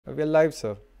We're live,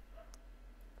 sir.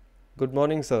 Good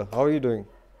morning, sir. How are you doing?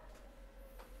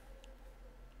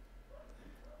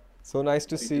 So nice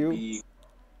to Happy see to you. be.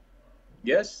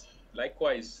 Yes,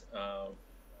 likewise. I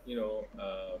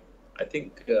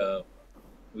think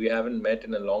we haven't met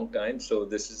in a long time, so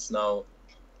this is now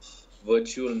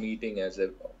virtual meeting as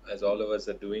all of us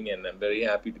are doing, and I'm very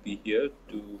happy to be here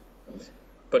to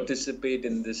participate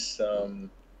in this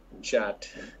chat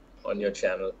on your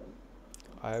channel.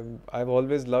 I've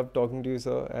always loved talking to you,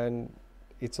 sir, and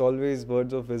it's always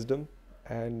words of wisdom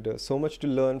and so much to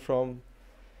learn from.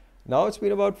 Now it's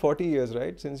been about 40 years,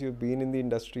 right, since you've been in the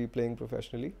industry playing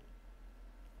professionally.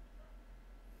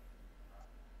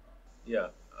 Yeah,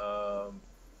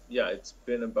 yeah, it's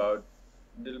been about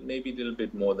maybe a little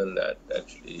bit more than that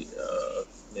actually.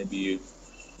 Maybe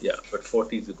yeah, but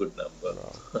 40 is a good number.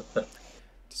 Wow.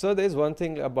 So there's one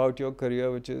thing about your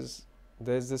career which is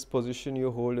there's this position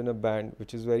you hold in a band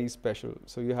which is very special.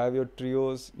 So you have your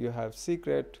trios, you have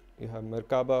Secret, you have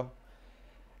Merkaba,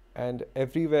 and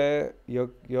everywhere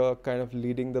you're kind of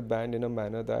leading the band in a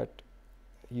manner that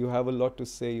you have a lot to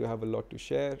say, you have a lot to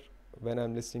share. When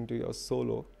I'm listening to your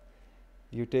solo,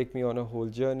 you take me on a whole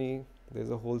journey.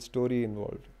 There's a whole story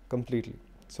involved completely.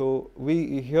 So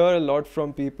we hear a lot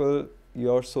from people,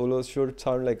 your solos should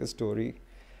sound like a story,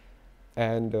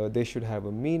 and they should have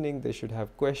a meaning, they should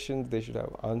have questions, they should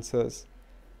have answers.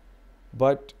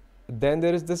 But then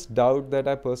there is this doubt that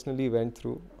I personally went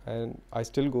through and I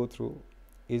still go through,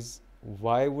 is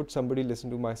why would somebody listen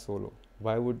to my solo?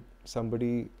 Why would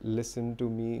somebody listen to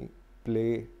me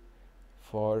play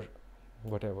for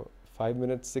whatever 5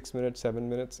 minutes, 6 minutes, 7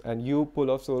 minutes, and you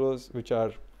pull off solos which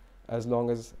are as long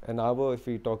as an hour if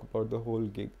we talk about the whole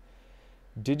gig?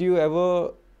 Did you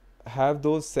ever have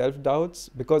those self doubts?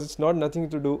 Because it's not nothing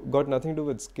to do got nothing to do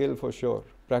with skill, for sure.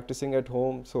 Practicing at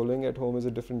home, soloing at home is a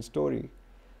different story.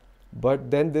 But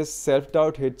then this self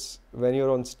doubt hits when you're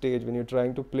on stage, when you're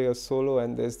trying to play a solo,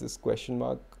 and there's this question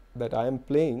mark that I am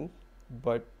playing,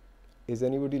 but is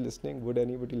anybody listening? Would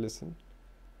anybody listen?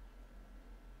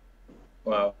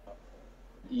 Wow.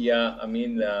 Yeah, I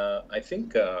mean, I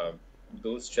think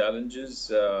those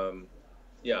challenges,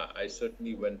 yeah, I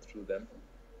certainly went through them.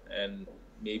 And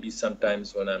maybe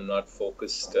sometimes when I'm not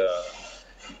focused,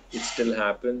 it still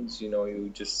happens. You know, you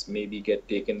just maybe get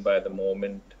taken by the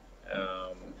moment,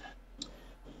 um,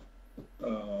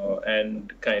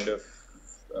 and kind of,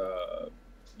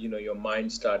 your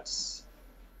mind starts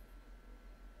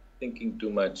thinking too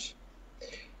much.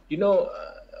 You know,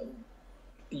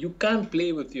 you can't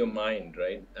play with your mind,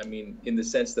 right? I mean, in the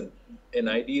sense that an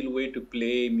ideal way to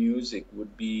play music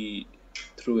would be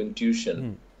through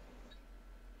intuition.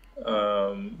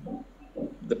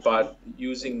 The part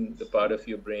using the part of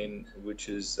your brain which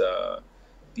is the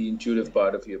intuitive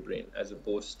part of your brain, as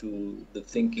opposed to the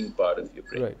thinking part of your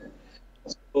brain. Right.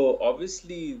 So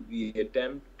obviously, the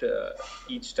attempt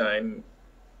each time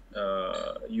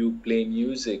you play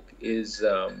music is,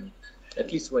 at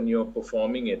least when you're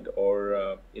performing it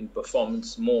or in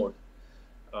performance mode,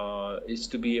 is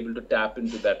to be able to tap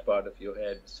into that part of your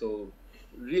head. So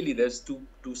really, there's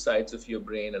two sides of your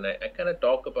brain, and I kind of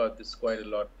talk about this quite a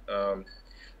lot.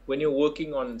 When you're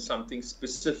working on something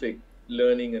specific,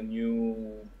 learning a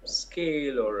new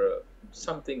scale or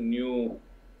something new,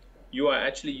 you are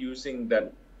actually using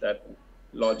that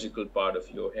logical part of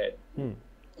your head.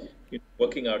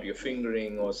 Working out your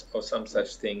fingering or some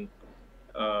such thing,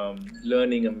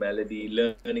 learning a melody,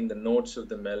 learning the notes of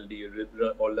the melody,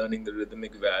 or learning the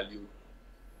rhythmic value.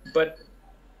 But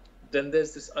then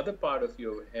there's this other part of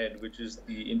your head, which is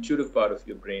the intuitive part of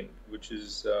your brain, which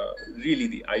is really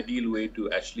the ideal way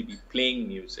to actually be playing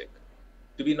music,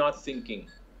 to be not thinking.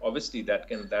 Obviously, that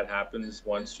happens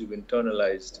once you've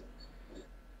internalized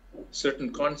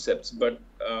certain concepts, but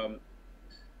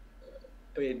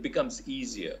I mean, it becomes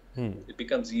easier. It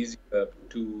becomes easier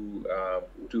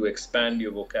to expand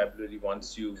your vocabulary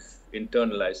once you've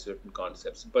internalized certain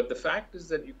concepts. But the fact is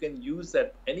that you can use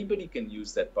that. Anybody can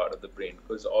use that part of the brain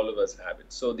because all of us have it.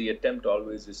 So the attempt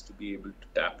always is to be able to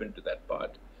tap into that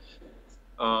part.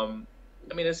 I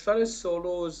mean, as far as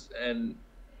solos and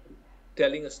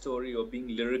telling a story or being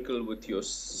lyrical with your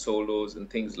solos and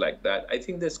things like that, I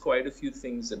think there's quite a few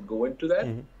things that go into that.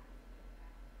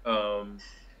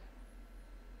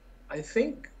 I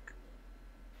think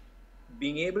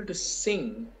being able to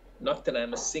sing, not that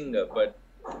I'm a singer, but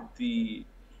the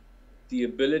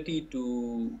ability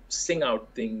to sing out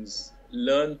things,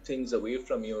 learn things away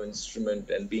from your instrument,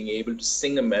 and being able to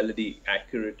sing a melody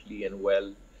accurately and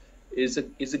well is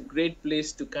a great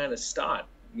place to kind of start.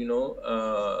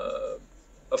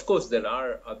 Of course, there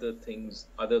are other things,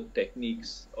 other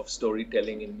techniques of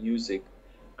storytelling in music.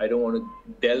 I don't want to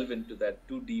delve into that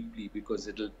too deeply because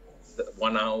the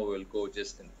 1 hour will go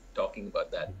just in talking about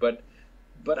that.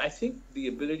 But I think the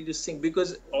ability to sing,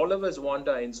 because all of us want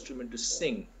our instrument to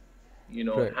sing,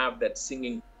 Right. have that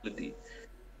singing ability.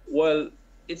 Well,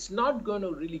 it's not going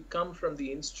to really come from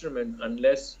the instrument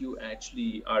unless you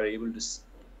actually are able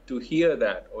to hear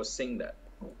that or sing that.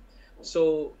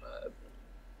 So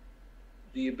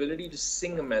the ability to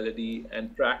sing a melody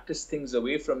and practice things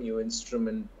away from your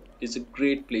instrument is a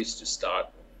great place to start,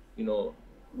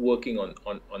 working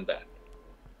on that.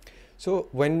 So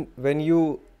when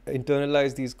you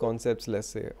internalize these concepts, let's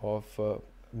say, of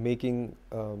making,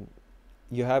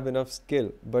 you have enough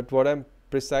skill. But what I'm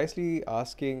precisely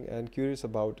asking and curious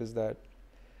about is that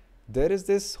there is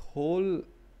this whole,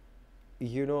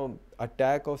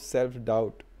 attack of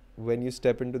self-doubt when you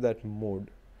step into that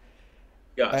mode.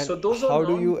 Yeah. And So those are how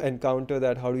do you encounter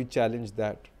that? How do you challenge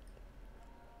that?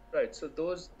 right. So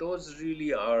those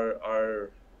really are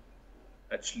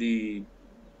actually,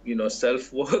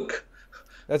 self-work.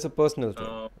 That's a personal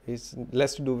thing. It's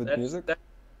less to do with music.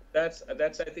 That's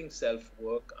I think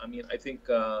self-work. I mean, I think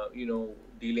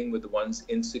dealing with one's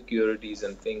insecurities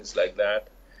and things like that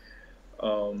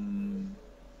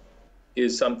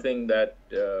is something that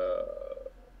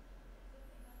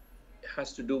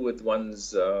has to do with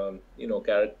one's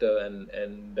character,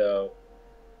 and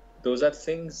those are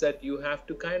things that you have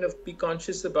to kind of be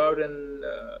conscious about and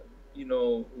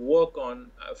work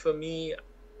on. For me,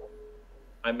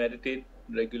 I meditate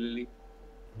regularly.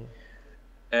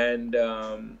 And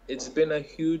it's been a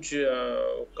huge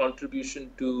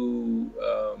contribution to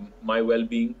my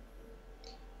well-being,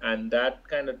 and that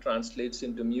kind of translates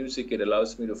into music. It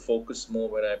allows me to focus more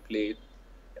when I play it,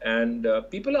 and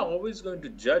people are always going to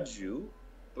judge you,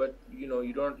 but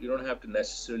you don't have to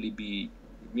necessarily be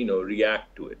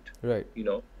react to it. Right.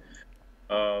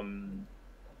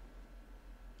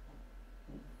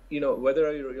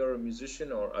 Whether you're a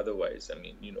musician or otherwise, I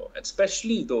mean,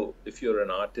 especially though if you're an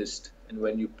artist and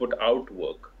when you put out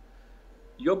work,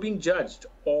 you're being judged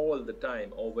all the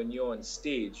time. Or when you're on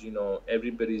stage,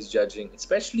 everybody's judging,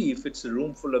 especially if it's a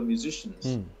room full of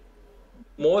musicians.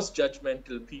 Most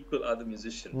judgmental people are the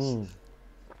musicians.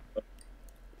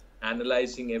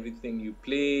 Analyzing everything you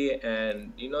play,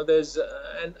 and there's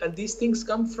and these things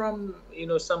come from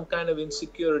some kind of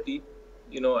insecurity.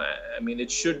 I mean, it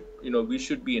should, we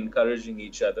should be encouraging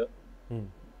each other,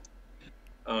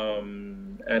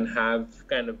 and have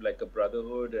kind of like a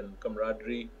brotherhood and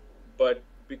camaraderie. But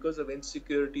because of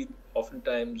insecurity,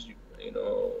 oftentimes,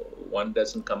 one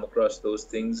doesn't come across those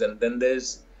things. And then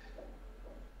there's,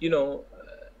 the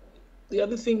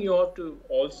other thing you have to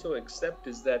also accept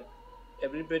is that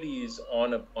everybody is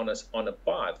on a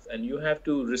path, and you have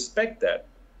to respect that.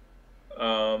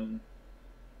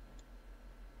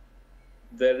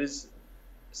 There is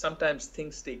sometimes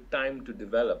things take time to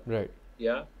develop. Right.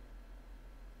 Yeah.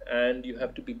 And you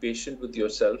have to be patient with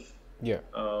yourself. Yeah.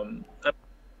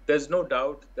 There's no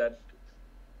doubt that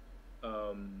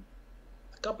a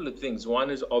couple of things. One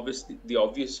is obviously the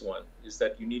obvious one is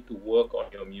that you need to work on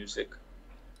your music.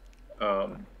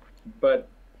 But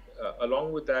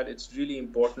along with that, it's really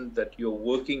important that you're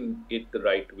working it the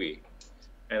right way.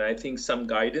 And I think some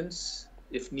guidance,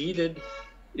 if needed,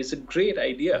 is a great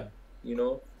idea.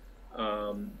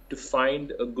 To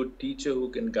find a good teacher who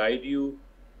can guide you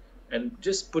and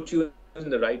just put you in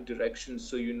the right direction,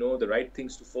 so the right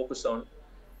things to focus on.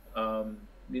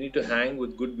 You need to hang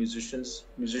with good musicians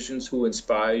who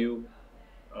inspire you,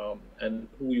 and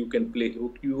who you can play,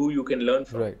 who you can learn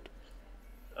from. Right.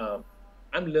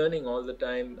 I'm learning all the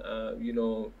time.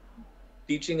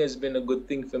 Teaching has been a good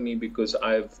thing for me because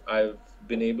I've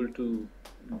been able to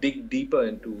dig deeper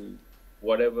into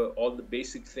all the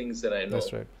basic things that I know.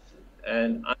 That's right.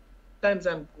 And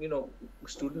sometimes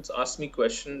students ask me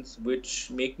questions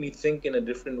which make me think in a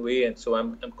different way, and so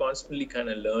I'm constantly kind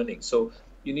of learning. So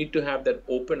you need to have that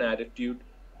open attitude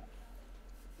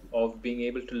of being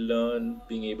able to learn,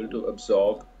 being able to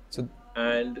absorb,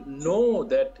 and know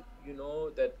that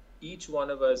that each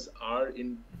one of us are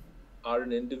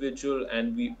an individual,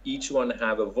 and we each one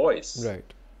have a voice.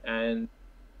 Right. And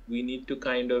we need to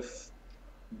kind of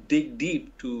dig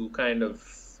deep to kind of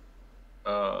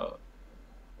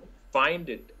find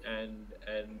it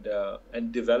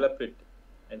and develop it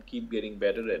and keep getting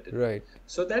better at it. Right.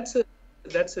 So that's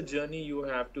a journey you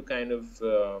have to kind of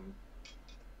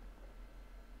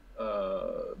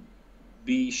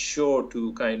be sure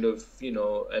to kind of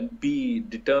and be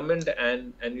determined,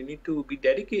 and you need to be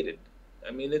dedicated.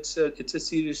 I mean, it's a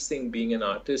serious thing being an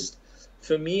artist.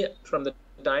 For me, from the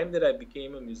time that I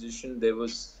became a musician, there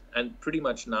was, and pretty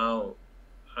much now,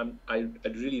 I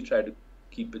really try to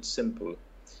keep it simple.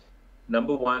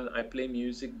 number one, I play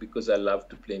music because I love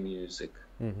to play music.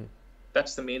 Mm-hmm.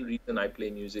 That's the main reason I play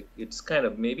music. It's kind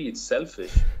of, maybe it's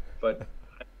selfish, but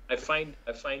I find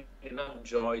enough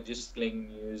joy just playing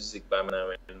music by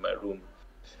myself in my room.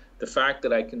 The fact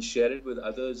that I can share it with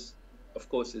others, of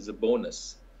course, is a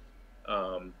bonus.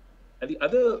 And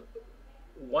the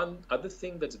one other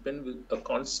thing that's been a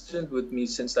constant with me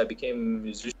since I became a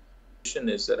musician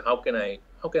is that how can I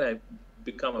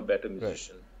become a better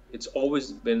musician? Right. It's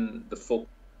always been the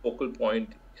focal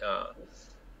point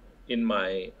in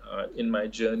my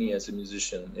journey as a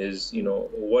musician. Is, you know,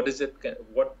 what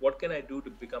can I do to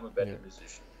become a better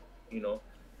musician? You know,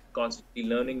 constantly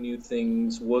learning new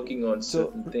things, working on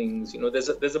certain things. You know, there's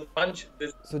a bunch.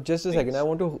 So just a second, I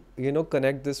want to, you know,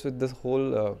 connect this with this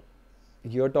whole.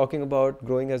 You're talking about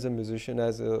growing as a musician,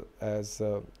 as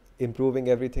improving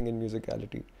everything in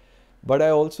musicality, but I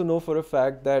also know for a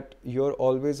fact that you're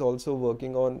always also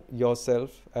working on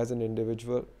yourself as an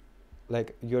individual.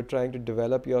 Like, you're trying to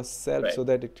develop yourself, right, so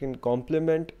that it can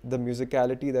complement the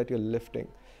musicality that you're lifting.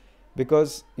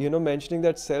 Because, you know, mentioning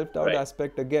that self-doubt, right,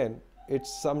 aspect again, it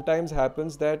sometimes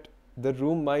happens that the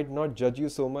room might not judge you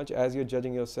so much as you're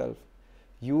judging yourself.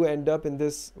 You end up in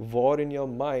this war in your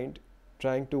mind,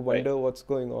 trying to wonder, right, what's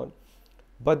going on.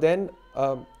 But then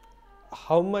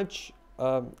how much,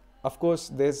 of course,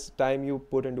 there's time you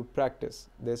put into practice.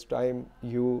 There's time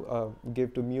you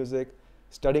give to music,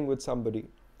 studying with somebody.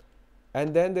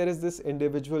 And then there is this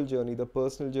individual journey, the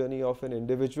personal journey of an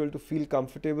individual to feel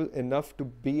comfortable enough to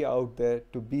be out there,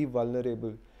 to be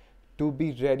vulnerable, to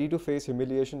be ready to face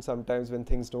humiliation sometimes when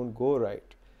things don't go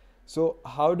right. So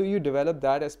how do you develop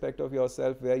that aspect of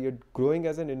yourself where you're growing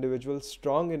as an individual,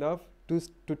 strong enough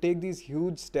to take these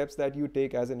huge steps that you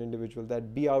take as an individual,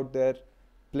 that be out there,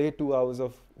 play 2 hours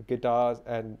of guitars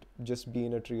and just be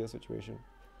in a trio situation?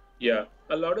 Yeah,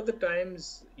 a lot of the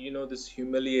times, you know, this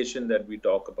humiliation that we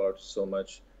talk about so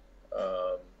much,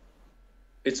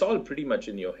 it's all pretty much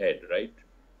in your head, right?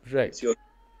 Right. It's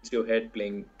your head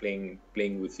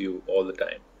playing with you all the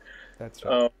time. That's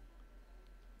right.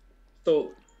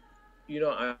 So, you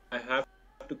know, I have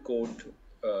to quote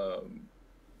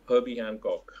Herbie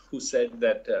Hancock, who said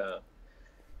that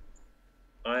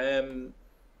I am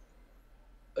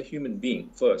a human being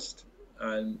first,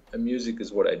 and music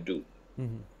is what I do.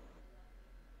 Mm-hmm.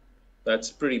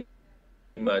 That's pretty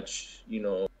much, you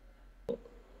know,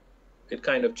 it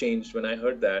kind of changed when I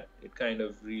heard that. It kind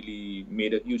of really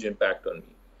made a huge impact on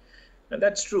me. And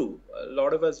that's true. A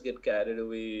lot of us get carried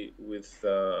away with,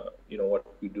 you know, what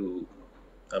we do.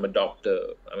 I'm a doctor,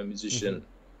 I'm a musician,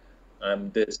 mm-hmm,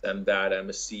 I'm this, I'm that, I'm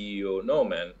a CEO. No,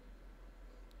 man.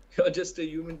 You're just a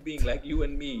human being like you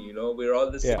and me, you know, we're all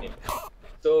the same. Yeah.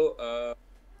 So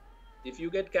if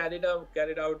you get carried out,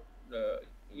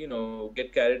 you know,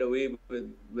 get carried away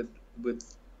with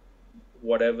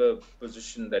whatever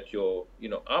position that you're, you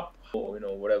know, up, or, you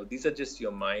know, whatever, these are just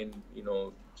your mind, you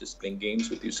know, just playing games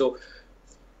with you. So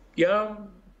yeah,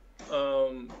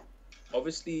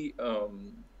 obviously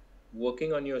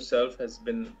working on yourself has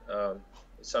been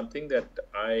something that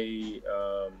I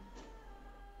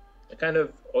kind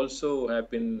of also have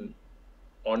been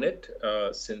on it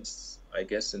since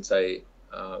I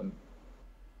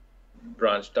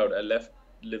branched out. I left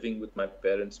living with my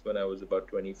parents when I was about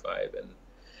 25, and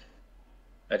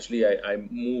actually I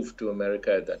moved to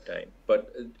America at that time.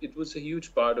 But it was a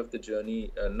huge part of the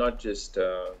journey, not just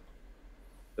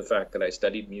the fact that I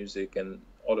studied music and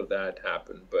all of that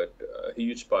happened, but a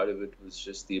huge part of it was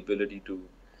just the ability to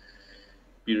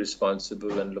be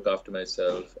responsible and look after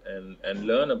myself and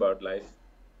learn about life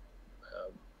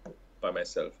by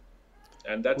myself.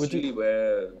 And that's really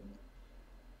where...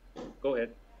 Go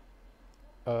ahead.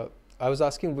 I was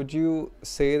asking, would you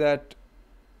say that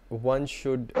one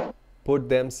should put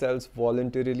themselves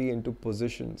voluntarily into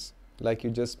positions, like you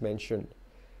just mentioned,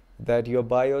 that you're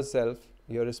by yourself,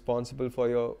 you're responsible for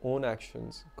your own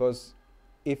actions? Because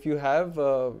if you have,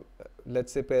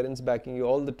 let's say, parents backing you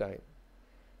all the time,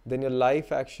 then your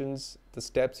life actions, the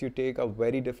steps you take are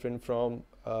very different from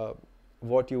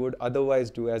what you would otherwise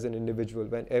do as an individual,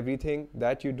 when everything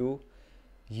that you do,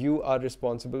 you are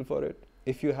responsible for it.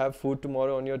 If you have food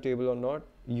tomorrow on your table or not,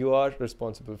 you are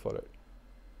responsible for it.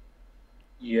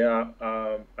 Yeah,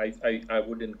 I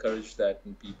would encourage that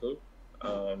in people.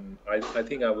 I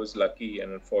think I was lucky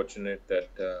and unfortunate that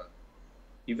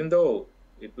even though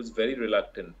it was very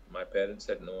reluctant, my parents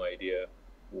had no idea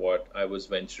what I was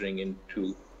venturing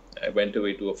into. I went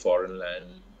away to a foreign land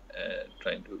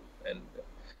and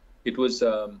it was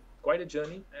quite a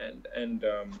journey, and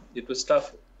it was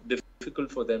tough,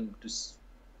 difficult for them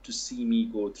to see me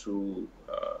go through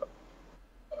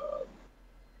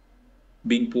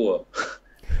being poor.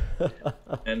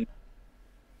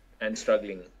 and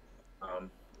struggling.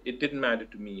 It didn't matter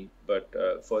to me, but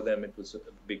for them it was a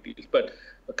big deal. But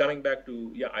coming back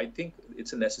to, yeah, I think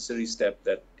it's a necessary step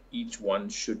that each one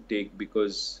should take,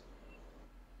 because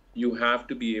you have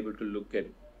to be able to look at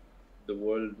the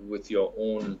world with your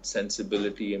own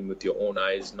sensibility and with your own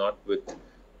eyes, not with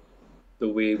the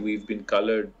way we've been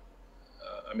colored.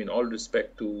 I mean, all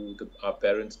respect to our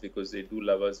parents, because they do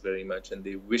love us very much and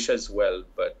they wish us well,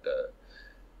 but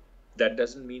that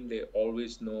doesn't mean they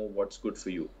always know what's good for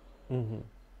you.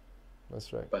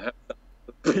 That's right.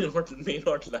 Perhaps may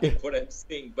not like what I'm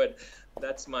saying, but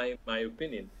that's my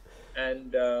opinion.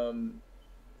 And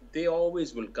they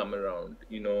always will come around,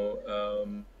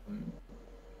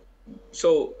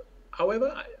 So,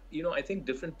 however, I think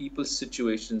different people's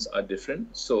situations are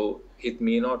different. So it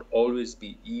may not always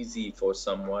be easy for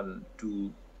someone to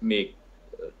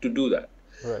do that.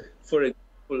 Right. For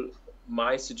example,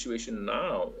 my situation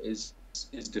now is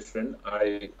different.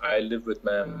 I live with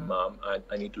my mom.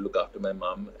 I need to look after my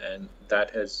mom, and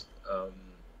that has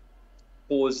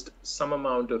posed some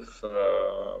amount of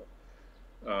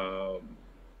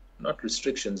not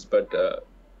restrictions, but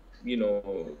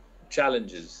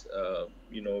challenges.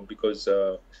 Because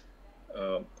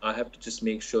I have to just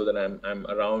make sure that I'm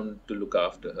around to look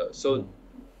after her. So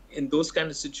in those kind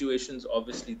of situations,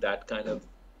 obviously that kind of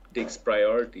takes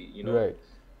priority. Right.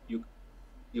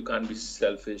 You can't be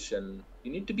selfish, and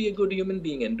you need to be a good human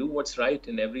being and do what's right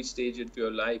in every stage of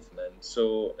your life, man.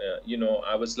 So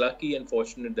I was lucky and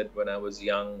fortunate that when I was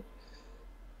young,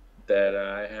 that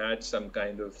I had some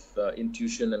kind of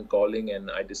intuition and calling, and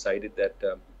I decided that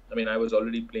I was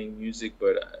already playing music,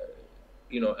 but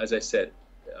as I said,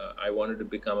 I wanted to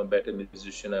become a better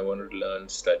musician. I wanted to learn,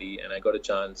 study, and I got a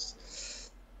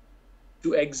chance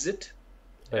to exit.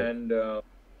 Right.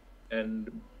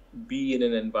 and be in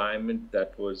an environment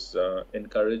that was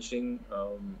encouraging,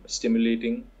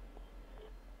 stimulating,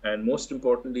 and most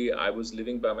importantly, I was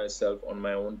living by myself on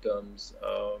my own terms,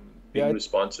 being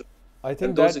responsible. I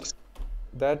think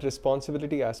that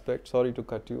responsibility aspect, sorry to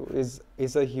cut you,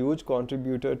 is a huge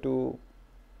contributor to,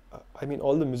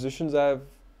 all the musicians I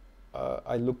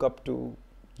look up to,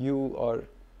 you or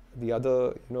the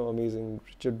other, amazing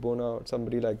Richard Bona or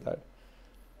somebody like that.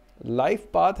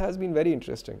 Life path has been very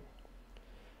interesting.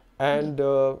 And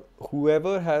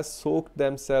whoever has soaked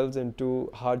themselves into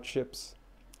hardships,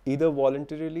 either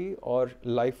voluntarily or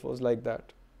life was like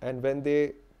that, and when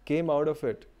they came out of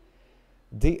it,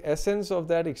 the essence of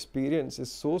that experience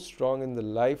is so strong in the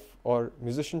life or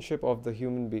musicianship of the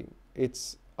human being.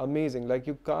 It's amazing. Like,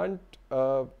 you can't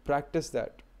practice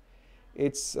that.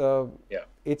 It's how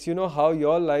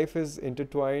your life is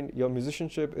intertwined, your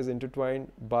musicianship is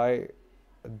intertwined by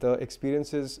the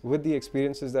experiences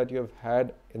that you have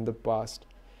had in the past.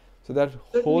 So that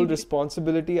whole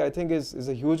responsibility, I think, is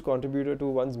a huge contributor to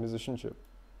one's musicianship.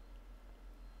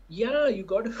 Yeah, you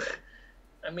got to.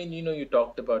 You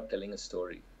talked about telling a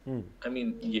story. I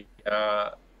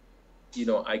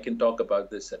can talk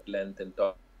about this at length and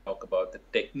talk about the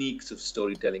techniques of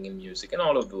storytelling in music and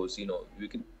all of those.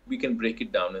 We can break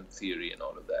it down in theory and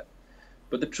all of that.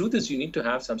 But the truth is, you need to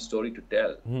have some story to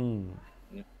tell.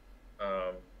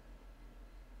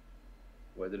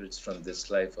 Whether it's from this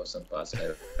life or some past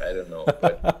life, I don't know.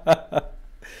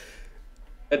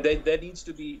 But there needs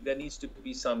to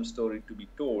be some story to be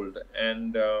told.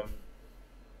 And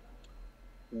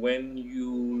when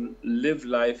you live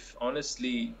life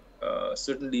honestly,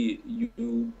 certainly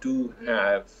you do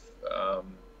have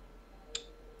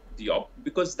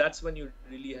because that's when you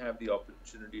really have the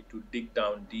opportunity to dig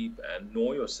down deep and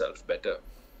know yourself better.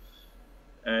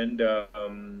 And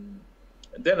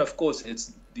then, of course,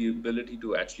 it's the ability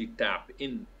to actually tap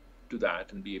into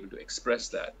that and be able to express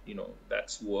that.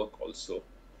 That's work also.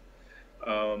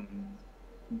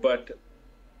 But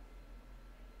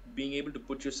being able to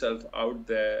put yourself out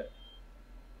there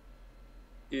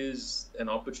is an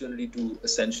opportunity to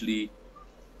essentially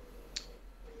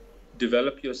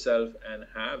develop yourself and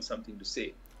have something to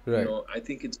say. Right. I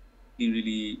think it's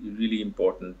really, really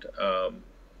important.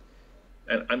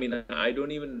 And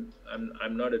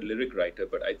I'm not a lyric writer,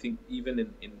 but I think even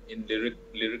in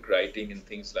lyric writing and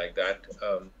things like that,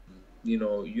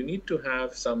 you need to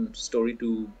have some story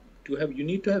you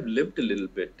need to have lived a little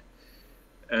bit.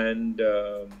 And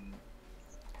the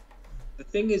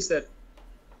thing is that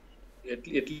at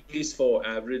least for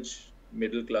average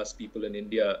middle class people in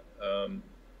India,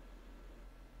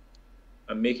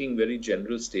 I'm making very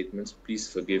general statements,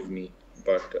 please forgive me,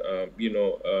 but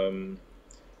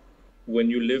when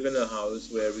you live in a house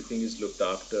where everything is looked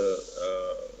after,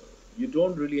 you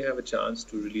don't really have a chance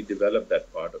to really develop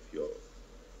that part of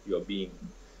your being.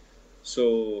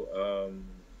 So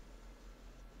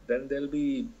then there'll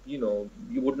be,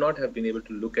 you would not have been able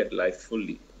to look at life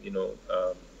fully,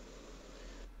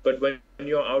 but when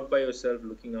you're out by yourself,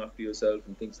 looking after yourself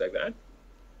and things like that,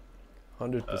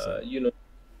 100%.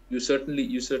 you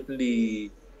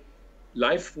certainly,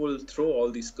 life will throw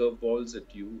all these curveballs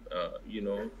at you,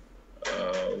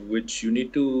 which you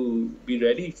need to be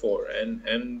ready for,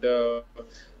 and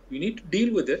you need to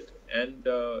deal with it, and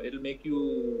it'll make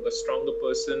you a stronger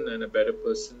person and a better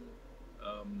person,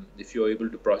 if you're able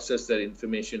to process that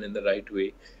information in the right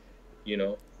way, you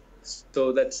know.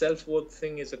 So that self-worth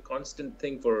thing is a constant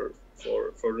thing for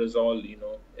us all,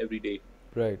 every day,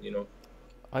 Right. you know.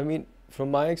 I mean,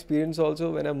 from my experience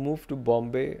also, when I moved to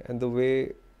Bombay and the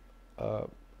way uh,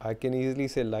 I can easily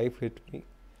say life hit me,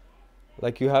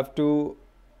 like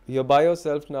you're by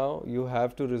yourself now, you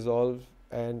have to resolve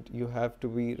and you have to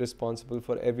be responsible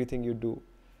for everything you do.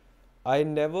 I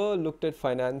never looked at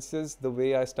finances the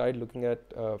way I started looking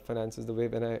at finances the way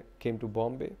when I came to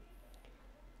Bombay.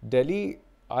 Delhi,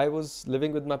 I was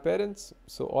living with my parents,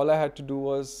 so all I had to do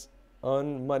was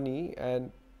earn money,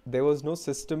 and there was no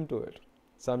system to it.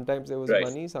 Sometimes there was Right.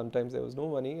 money, sometimes there was no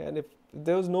money, and if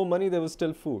there was no money, there was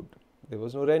still food. There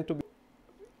was no rent to be.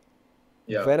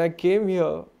 Yeah. When I came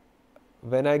here,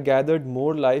 when I gathered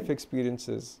more life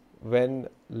experiences, when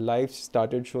life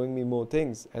started showing me more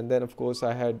things, and then of course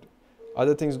I had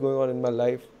other things going on in my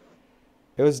life,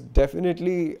 it was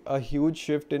definitely a huge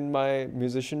shift in my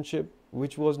musicianship,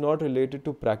 which was not related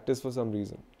to practice for some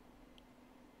reason.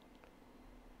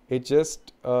 It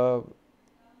just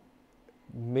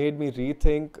made me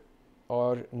rethink,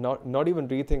 or not even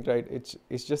rethink, right?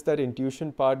 It's just that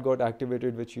intuition part got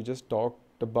activated, which you just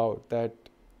talked about, that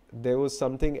there was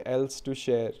something else to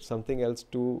share, something else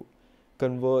to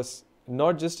converse,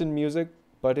 not just in music,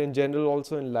 but in general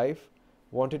also in life.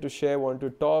 Wanted to share, wanted to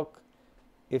talk.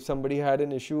 If somebody had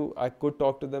an issue, I could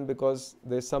talk to them because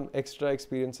there's some extra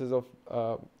experiences of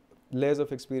layers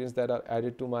of experience that are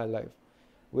added to my life,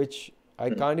 which I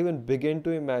can't even begin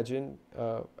to imagine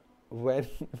when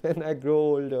when I grow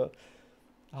older,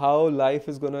 how life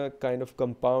is gonna kind of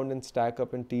compound and stack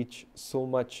up and teach so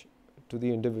much to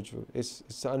the individual. It's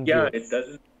Yeah, unreal. it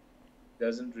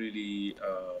doesn't really,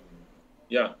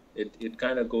 yeah, it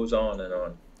kind of goes on and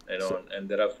on and So on, and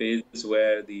there are phases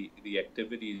where the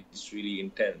activity is really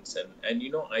intense, and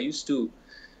I used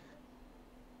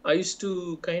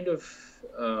to kind of,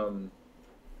 um,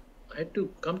 I had to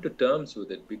come to terms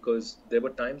with it, because there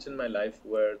were times in my life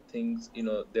where things,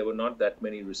 there were not that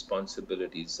many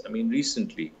responsibilities. I mean,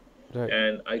 recently, right.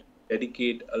 and I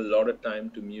dedicate a lot of time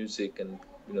to music and,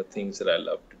 things that I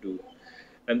love to do.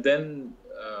 And then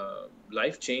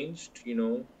life changed,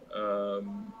 a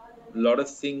lot of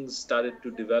things started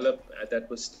to develop,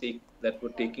 that were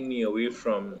taking me away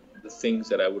from the things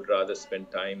that I would rather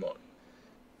spend time on,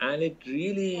 and it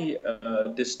really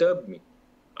disturbed me.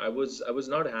 I was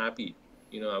not happy.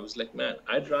 I was like, man,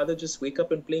 I'd rather just wake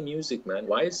up and play music, man.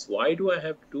 Why do I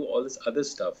have to do all this other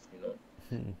stuff?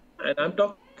 And I'm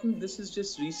talking, this is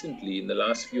just recently in the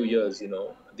last few years.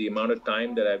 The amount of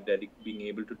time that I've being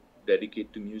able to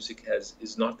dedicate to music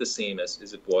is not the same as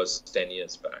it was 10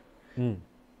 years back. Hmm.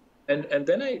 And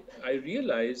then I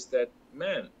realized that,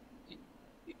 man,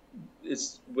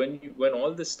 it's when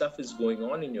all this stuff is going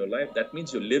on in your life, that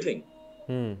means you're living.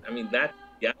 Hmm. I mean, that,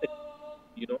 yeah,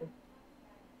 you know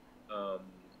um,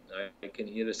 I can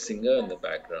hear a singer in the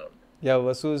background. Yeah,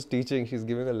 Vasu is teaching. She's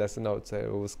giving a lesson outside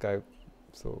over Skype.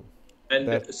 So And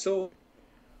that so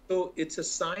it's a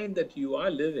sign that you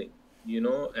are living,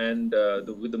 and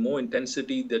with the more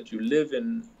intensity that you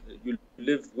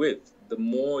live with, the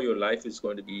more your life is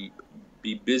going to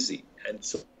be busy. And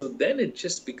so then it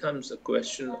just becomes a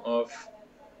question of,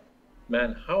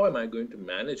 man, how am I going to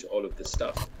manage all of this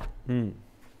stuff? hmm.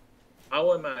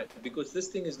 How am I? Because this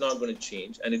thing is not going to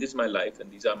change, and it is my life,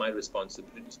 and these are my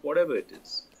responsibilities, whatever it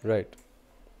is. Right.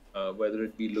 Whether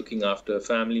it be looking after a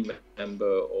family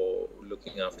member, or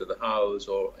looking after the house,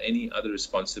 or any other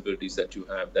responsibilities that you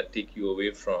have that take you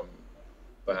away from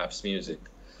perhaps music.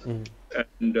 Hmm.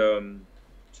 And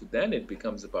so then it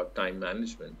becomes about time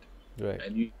management, Right.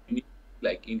 and you need,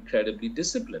 like, incredibly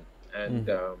disciplined, and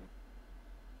Hmm.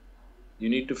 you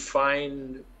need to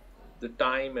find the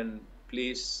time and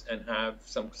place, and have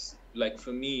some, like,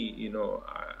 for me,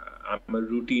 I'm a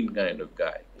routine kind of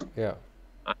guy. Yeah.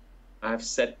 I have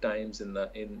set times in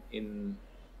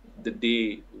the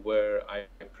day where I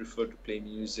prefer to play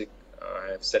music.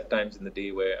 I have set times in the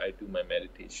day where I do my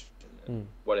meditation and Hmm.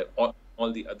 whatever,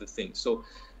 all the other things. So,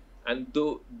 and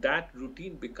though that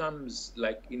routine becomes,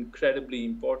 like, incredibly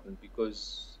important,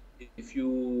 because if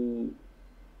you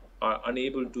are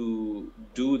unable to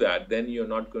do that, then you're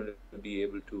not going to be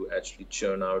able to actually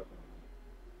churn out,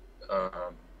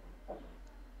 um,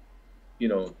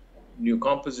 new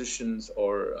compositions,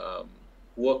 or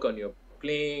work on your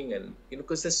playing, and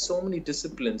because there's so many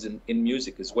disciplines in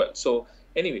music as well. So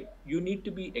anyway, you need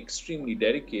to be extremely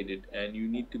dedicated, and you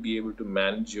need to be able to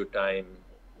manage your time,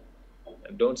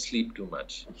 and don't sleep too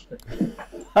much.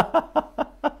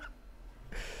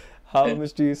 How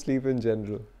much do you sleep in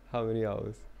general? How many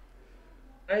hours?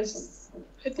 I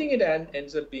think it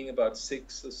ends up being about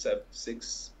 6 or 7.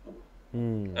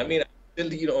 I mean,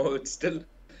 still, it's still,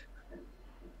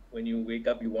 when you wake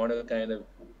up, you want to kind of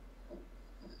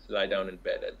lie down in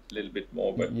bed a little bit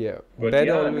more. But bed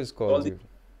always calls you.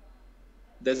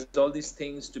 There's all these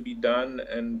things to be done,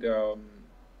 and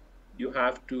you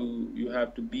have to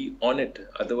be on it.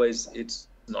 Otherwise, it's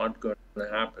not going to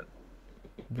happen.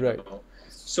 Right.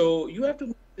 So you have to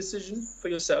make a decision for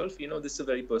yourself. This is a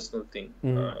very personal thing.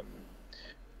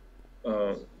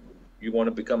 You want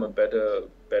to become a better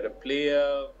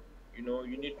player. You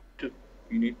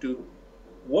need to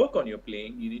work on your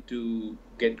playing. You need to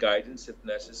get guidance if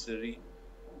necessary.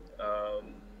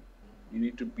 You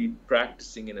need to be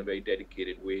practicing in a very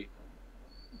dedicated way.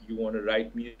 You want to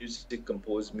write music,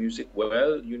 compose music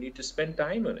well, you need to spend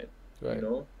time on it. Right.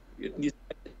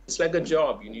 It's like a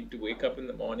job. You need to wake up in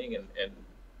the morning and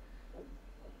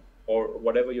or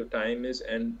whatever your time is,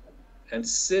 and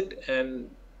sit and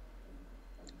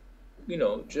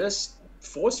just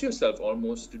force yourself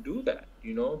almost to do that.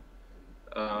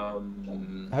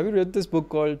 Have you read this book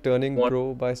called Turning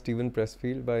Pro by Stephen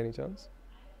Pressfield by any chance?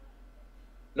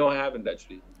 No, I haven't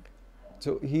actually.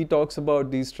 So he talks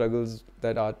about these struggles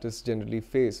that artists generally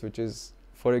face, which is,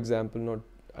 for example,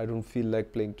 I don't feel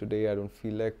like playing today, I don't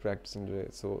feel like practicing today.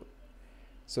 So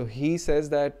he says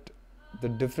that the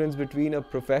difference between a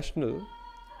professional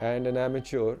and an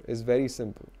amateur is very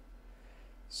simple.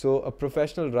 So a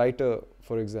professional writer,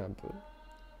 for example,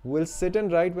 will sit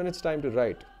and write when it's time to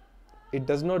write. It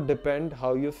does not depend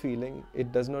how you're feeling.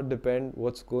 It does not depend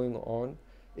what's going on.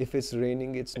 If it's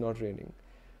raining, it's not raining.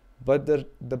 But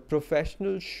the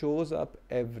professional shows up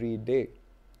every day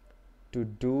to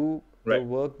do the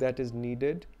work that is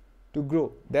needed to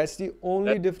grow. That's the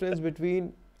only difference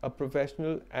between a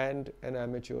professional and an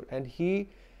amateur. And he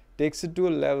takes it to a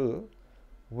level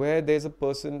where there's a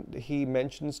person, he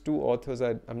mentions 2 authors,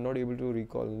 I'm not able to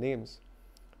recall names,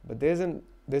 but there's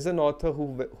an author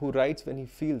who writes when he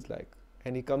feels like,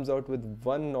 and he comes out with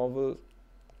 1 novel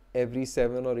every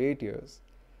 7 or 8 years.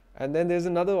 And then there's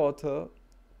another author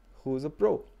who's a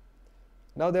pro.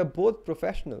 Now they're both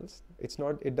professionals.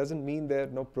 It doesn't mean they're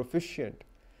not proficient.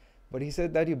 But he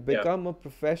said that you become a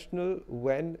professional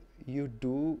when you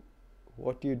do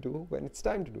what you do when it's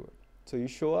time to do it. So you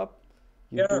show up,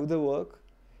 you do the work,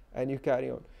 and you carry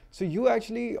on. So you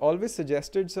actually always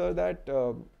suggested, sir, that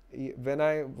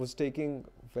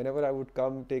whenever I would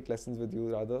come take lessons with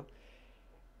you, rather,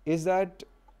 is that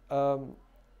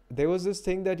there was this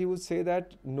thing that you would say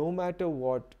that no matter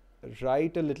what,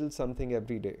 write a little something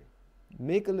every day.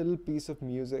 Make a little piece of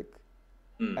music,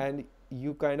 and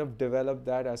you kind of develop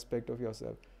that aspect of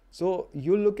yourself. So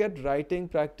you look at writing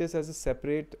practice as a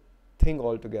separate thing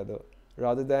altogether,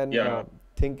 rather than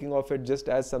thinking of it just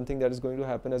as something that is going to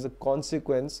happen as a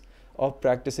consequence of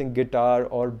practicing guitar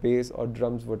or bass or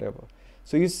drums, whatever.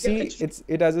 So you see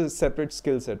it as a separate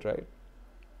skill set, right?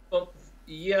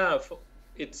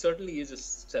 It certainly is a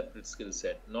separate skill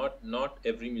set. Not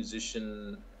every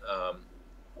musician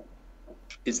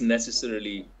is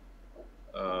necessarily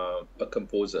a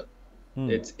composer.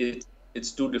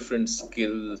 It's 2 different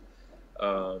skill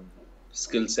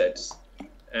sets,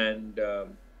 and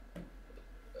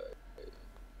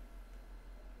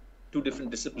 2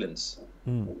 different disciplines.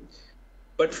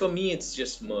 But for me, it's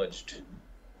just merged,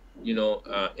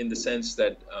 in the sense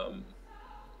that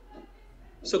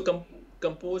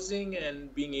composing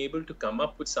and being able to come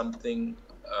up with something,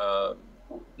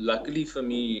 luckily for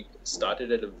me,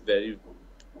 started at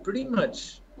pretty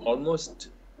much almost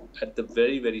at the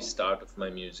very, very start of my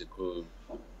musical.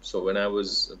 So when I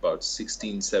was about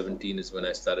 16, 17 is when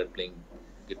I started playing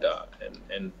guitar,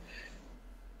 and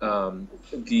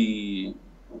the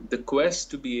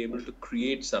quest to be able to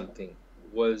create something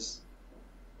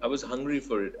I was hungry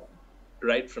for it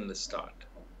right from the start.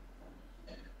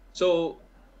 So,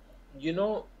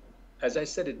 as I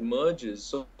said, it merges.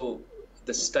 So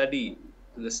the study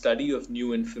of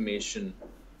new information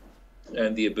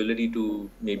and the ability to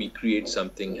maybe create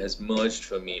something has merged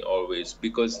for me always,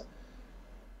 because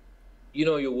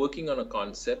you're working on a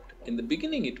concept. In the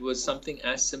beginning, it was something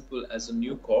as simple as a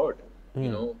new chord.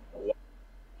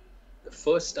 the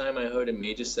first time I heard a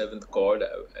major seventh chord,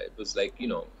 it was like, you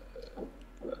know,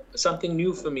 something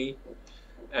new for me.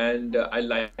 And I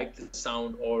liked the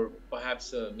sound, or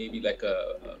perhaps maybe like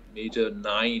a major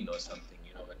nine or something,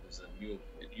 you know, it was a new,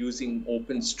 using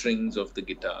open strings of the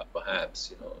guitar,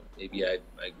 perhaps, you know, maybe I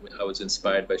was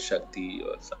inspired by Shakti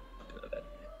or something like that.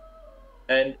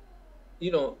 And,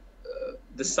 you know,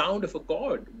 the sound of a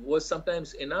chord was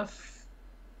sometimes enough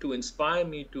to inspire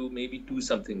me to maybe do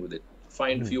something with it,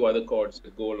 find a few other chords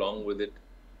that go along with it,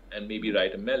 and maybe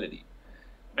write a melody.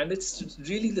 And it's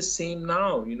really the same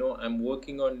now. You know, I'm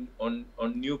working on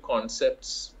new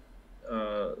concepts.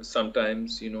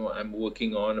 Sometimes, you know, I'm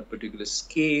working on a particular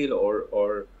scale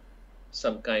or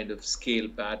some kind of scale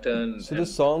pattern. So the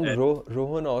song And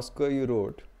Rohan Oscar you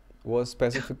wrote was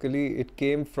specifically, it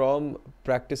came from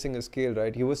practicing a scale,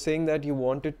 right? You were saying that you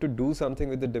wanted to do something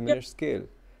with the yeah, diminished scale.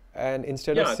 And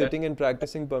instead of yeah, that, sitting and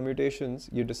practicing permutations,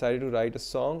 you decided to write a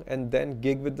song and then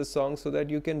gig with the song so that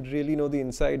you can really know the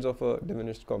insides of a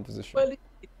diminished composition. well,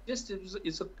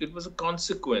 it was a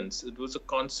consequence. It was a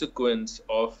consequence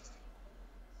of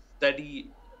the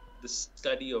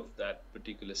study of that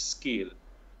particular scale.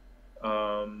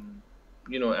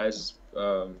 You know, as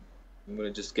I'm going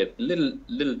to just get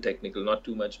little technical, not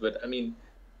too much, but I mean,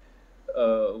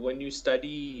 when you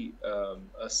study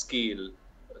a scale,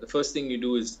 the first thing you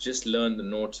do is just learn the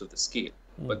notes of the scale.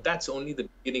 But that's only the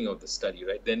beginning of the study,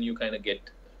 right? Then you kind of get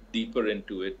deeper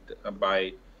into it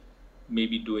by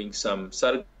maybe doing some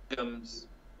sargams,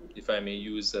 if I may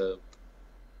use a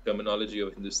terminology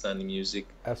of Hindustani music.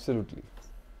 Absolutely.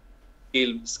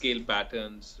 Scale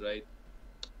patterns, right?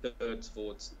 Thirds,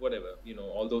 fourths, whatever, you know,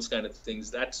 all those kind of things.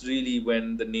 That's really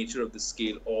when the nature of the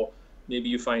scale, or maybe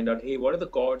you find out, hey, what are the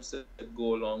chords that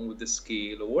go along with the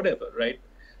scale or whatever, right?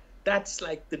 That's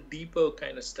like the deeper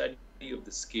kind of study of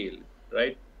the scale,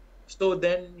 right? So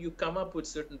then you come up with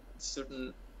certain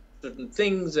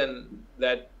things, and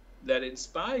that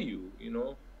inspire you, you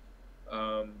know,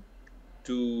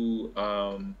 to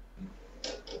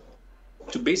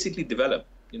basically develop,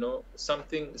 you know,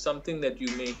 something that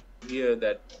you may hear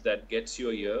that gets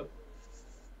your ear.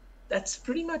 That's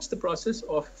pretty much the process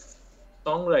of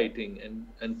songwriting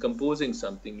and composing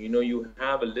something. You know, you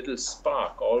have a little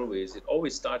spark always. It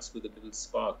always starts with a little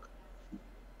spark.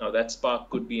 Now that spark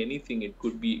could be anything. It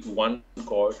could be one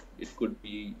chord, it could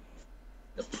be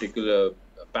a particular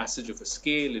passage of a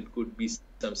scale, it could be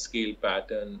some scale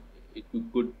pattern, it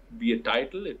could be a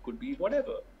title, it could be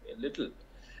whatever, a little.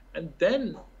 And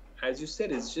then, as you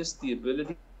said, it's just the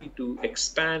ability to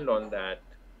expand on that,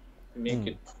 to make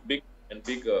it bigger and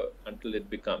bigger until it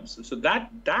becomes. So that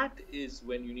is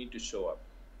when you need to show up.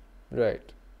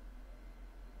 Right.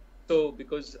 So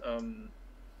because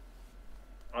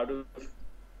out of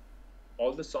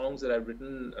all the songs that I've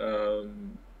written,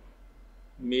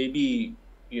 maybe,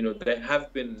 you know, there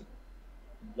have been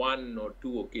one or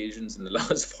two occasions in the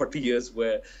last 40 years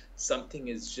where something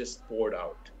is just poured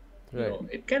out. Right. You know,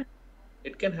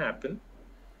 it can happen,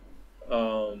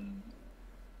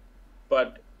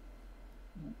 but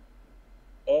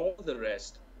all the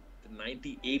rest, the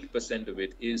 98% of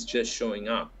it is just showing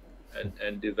up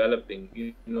and developing,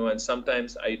 you know. And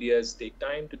sometimes ideas take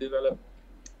time to develop,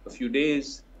 a few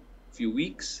days, a few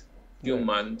weeks, a few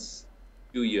months,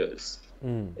 a few years.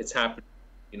 It's happened,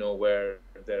 you know, where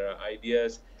there are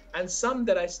ideas, and some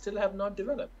that I still have not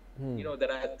developed, you know, that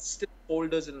I have still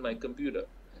folders in my computer.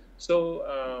 So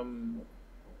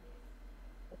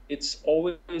it's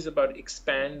always about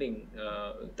expanding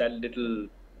that little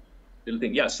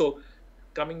thing. Yeah. So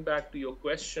coming back to your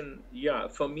question, yeah,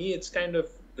 for me, it's kind of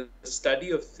the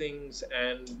study of things,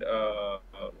 and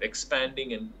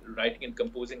expanding and writing and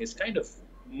composing is kind of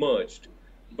merged.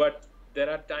 But there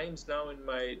are times now in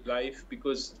my life,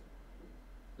 because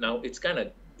now it's kind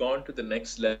of gone to the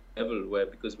next level, where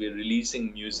because we're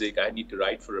releasing music, I need to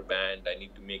write for a band, I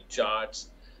need to make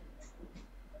charts.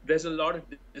 There's a lot of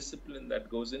discipline that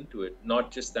goes into it.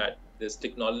 Not just that, there's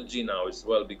technology now as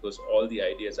well, because all the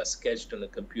ideas are sketched on a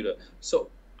computer. So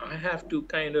I have to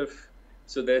kind of,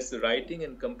 so there's the writing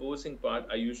and composing part.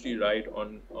 I usually write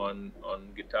on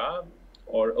guitar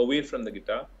or away from the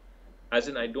guitar. As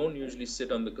in, I don't usually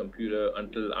sit on the computer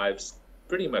until I've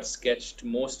pretty much sketched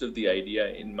most of the idea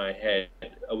in my head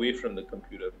away from the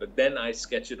computer. But then I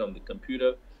sketch it on the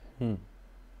computer.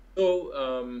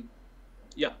 So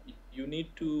yeah, you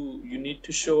need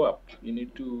to show up. You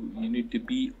need to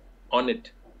be on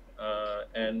it,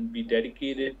 and be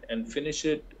dedicated and finish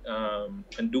it,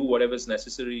 and do whatever's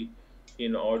necessary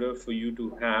in order for you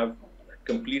to have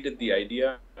completed the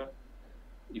idea.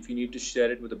 If you need to share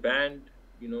it with a band,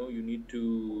 you know, you need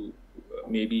to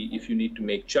maybe if you need to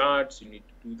make charts, you need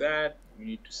to do that. You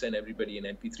need to send everybody an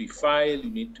MP3 file.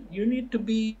 You need to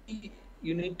be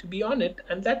on it,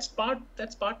 and that's part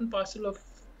and parcel of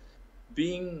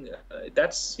being.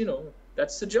 That's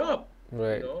the job.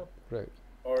 Right. Right.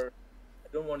 Or I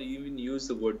don't want to even use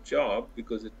the word job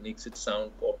because it makes it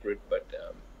sound corporate,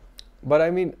 but I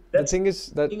mean, the thing is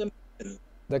that being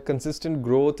the consistent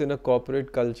growth in a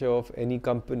corporate culture of any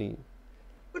company.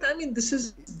 But I mean, this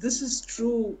is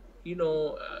true.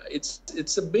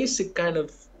 It's a basic kind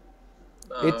of.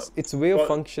 It's way of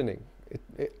functioning.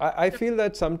 I feel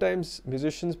that sometimes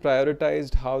musicians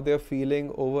prioritized how they're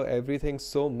feeling over everything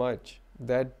so much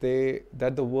that the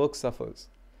work suffers.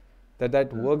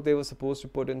 That work they were supposed to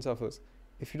put in suffers.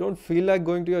 If you don't feel like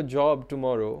going to your job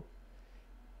tomorrow,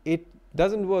 it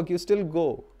doesn't work. You still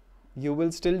go. You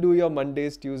will still do your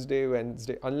Mondays, Tuesday,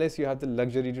 Wednesday, unless you have the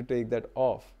luxury to take that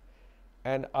off.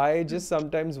 And I just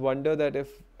sometimes wonder that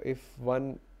if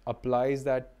one applies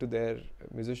that to their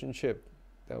musicianship,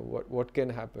 what can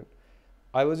happen.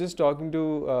 I was just talking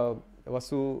to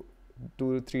Vasu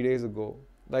 2 3 days ago.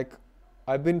 Like,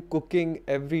 I've been cooking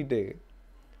every day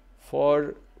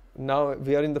for, now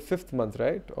we are in the 5th month,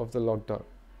 right, of the lockdown.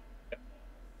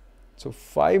 So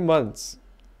 5 months,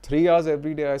 3 hours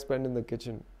every day I spend in the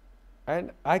kitchen,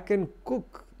 and I can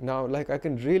cook now. Like, I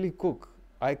can really cook,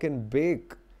 I can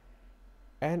bake,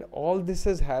 and all this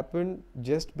has happened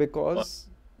just because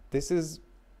this is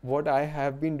what I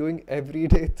have been doing every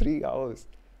day, 3 hours.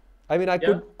 I mean, I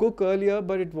could cook earlier,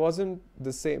 but it wasn't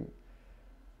the same.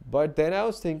 But then I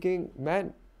was thinking,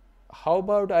 man, how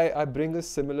about I bring a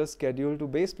similar schedule to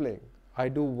bass playing? I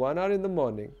do 1 hour in the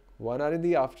morning, 1 hour in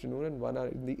the afternoon, and 1 hour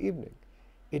in the evening.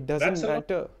 It doesn't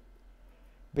matter.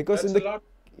 Because in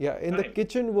the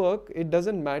kitchen work, it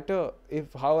doesn't matter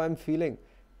how I'm feeling.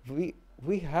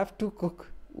 We have to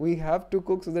cook. We have to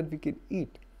cook so that we can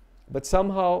eat. But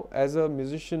somehow, as a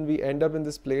musician, we end up in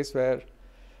this place where,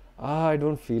 I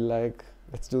don't feel like,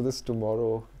 let's do this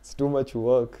tomorrow. It's too much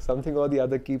work. Something or the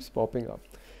other keeps popping up.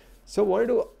 So I wanted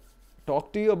to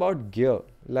talk to you about gear.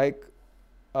 Like,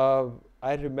 I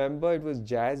remember it was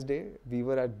Jazz Day. We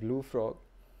were at Blue Frog.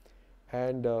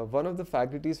 And one of the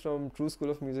faculties from True School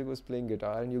of Music was playing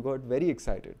guitar, and you got very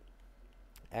excited.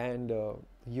 And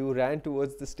you ran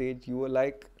towards the stage. You were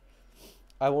like,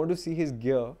 I want to see his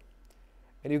gear.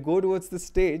 And you go towards the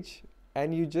stage,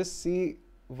 and you just see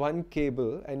one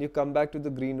cable, and you come back to the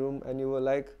green room, and you were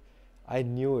like, I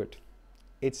knew it.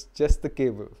 It's just the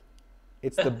cable.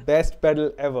 It's the best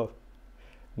pedal ever.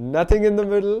 Nothing in the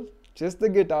middle, just the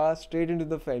guitar straight into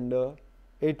the Fender.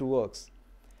 It works.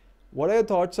 What are your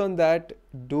thoughts on that?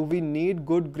 Do we need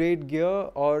good grade gear,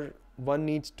 or one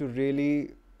needs to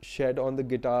really shed on the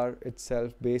guitar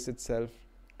itself, bass itself,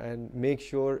 and make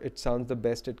sure it sounds the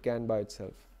best it can by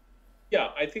itself? Yeah,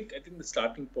 I think the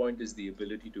starting point is the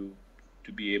ability to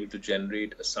be able to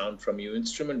generate a sound from your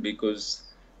instrument, because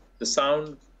the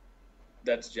sound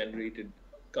that's generated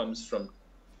comes from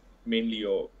mainly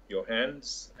your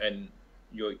hands and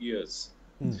your ears.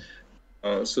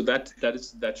 So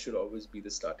that should always be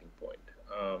the starting point.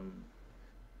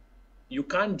 You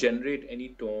can't generate any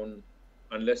tone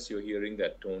unless you're hearing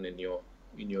that tone in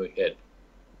your head.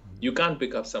 You can't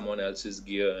pick up someone else's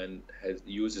gear and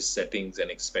use his settings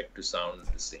and expect to sound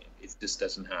the same. It just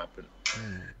doesn't happen.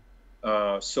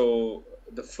 So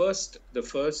the first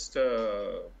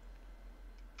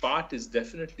part is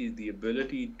definitely the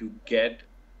ability to get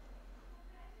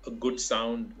a good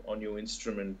sound on your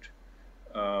instrument,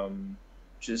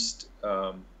 just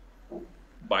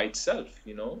by itself.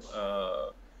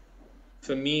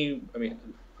 For me, I mean,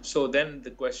 so then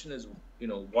the question is,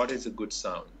 what is a good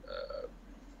sound?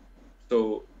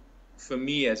 So for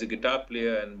me as a guitar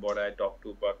player, and what I talk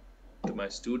to my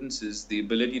students, is the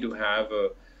ability to have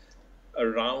a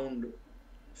round,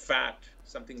 fat,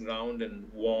 something round and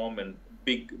warm and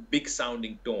big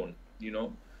sounding tone,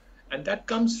 and that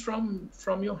comes from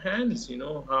your hands,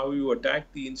 how you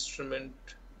attack the instrument,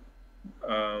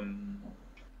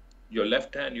 your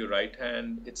left hand, your right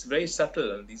hand. It's very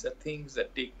subtle, and these are things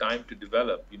that take time to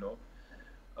develop,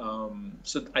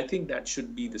 so I think that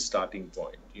should be the starting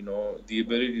point, the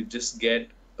ability to just get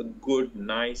a good,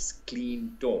 nice,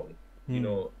 clean tone,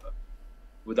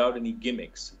 without any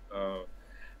gimmicks.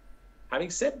 Having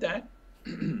said that,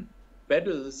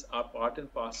 pedals are part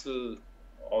and parcel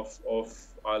of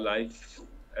our life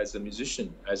as a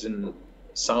musician, as in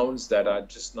sounds that are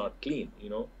just not clean.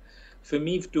 For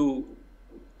me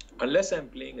unless I'm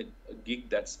playing a gig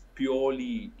that's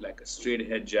purely like a straight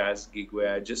ahead jazz gig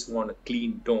where I just want a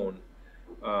clean tone,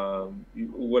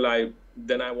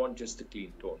 then I want just a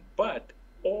clean tone. But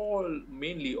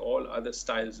mainly all other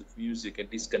styles of music,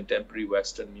 at least contemporary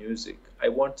Western music, I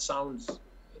want sounds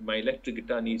my electric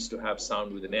guitar needs to have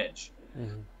sound with an edge.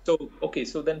 Mm-hmm. So, okay,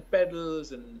 so then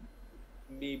pedals and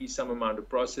maybe some amount of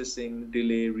processing,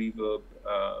 delay, reverb.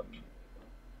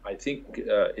 I think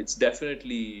it's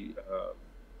definitely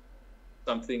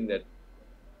something that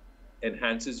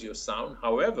enhances your sound.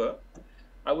 However,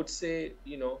 I would say,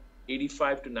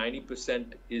 85 to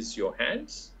 90% is your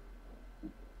hands,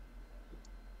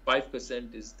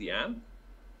 5% is the amp,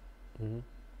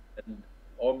 Mm-hmm.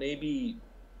 or maybe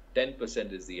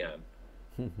 10% is the amp.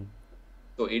 Mm-hmm.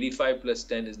 So 85 plus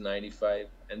 10 is 95,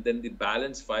 and then the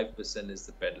balance 5% is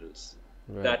the pedals.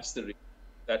 Right. That's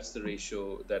the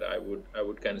ratio that I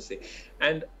would kind of say.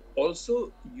 And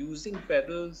also, using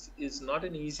pedals is not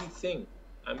an easy thing.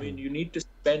 I mean, you need to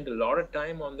spend a lot of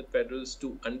time on the pedals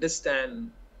to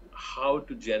understand how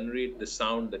to generate the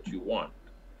sound that you want.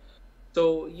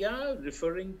 So yeah,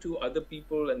 referring to other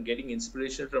people and getting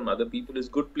inspiration from other people is a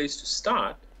good place to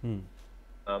start.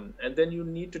 And then you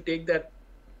need to take that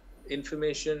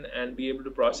information and be able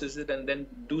to process it and then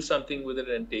do something with it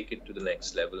and take it to the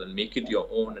next level and make it your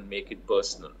own and make it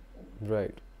personal.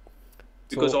 Right.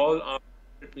 Because So, all our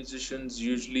musicians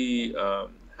usually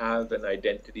have an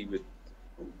identity with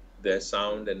their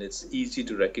sound, and it's easy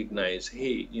to recognize,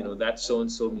 hey, that's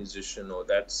so-and-so musician, or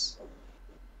that's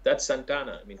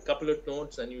Santana. I mean, couple of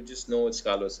notes and you just know it's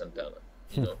Carlos Santana,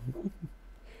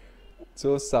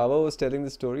 so Sava was telling the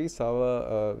story.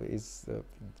 Sava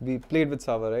we played with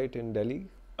Sava, right, in Delhi.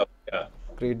 Oh, yeah.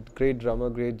 Great drummer,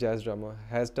 great jazz drummer.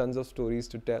 Has tons of stories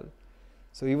to tell.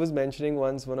 So he was mentioning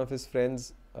once one of his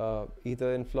friends,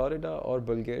 either in Florida or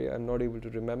Bulgaria, I'm not able to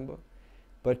remember,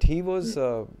 but he was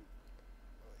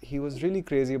really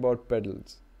crazy about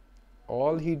pedals.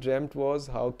 All he dreamt was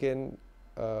how can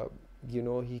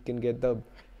he can get the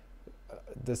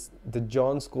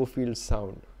John Scofield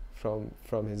sound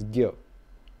from his gear.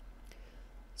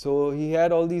 So he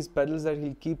had all these pedals that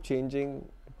he'll keep changing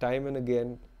time and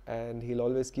again, and he'll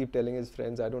always keep telling his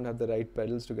friends, I don't have the right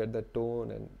pedals to get that tone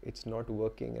and it's not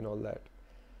working and all that.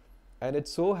 And it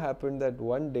so happened that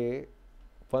one day,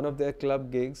 one of their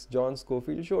club gigs, John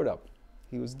Scofield showed up.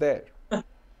 He was there.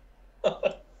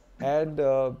 And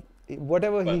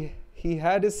whatever he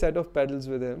had his set of pedals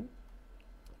with him,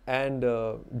 and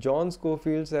John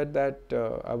Scofield said that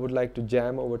I would like to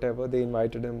jam or whatever. They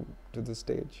invited him to the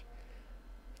stage.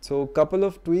 So a couple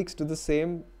of tweaks to the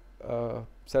same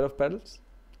set of pedals.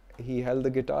 He held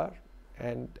the guitar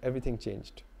and everything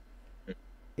changed.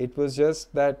 It was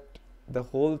just that the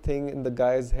whole thing in the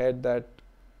guy's head that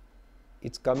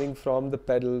it's coming from the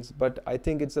pedals, but I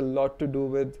think it's a lot to do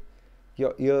with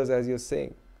your ears, as you're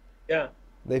saying. Yeah.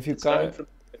 If you can't,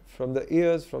 from the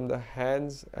ears, from the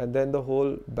hands, and then the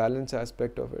whole balance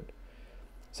aspect of it.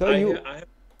 So I have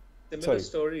a similar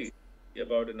story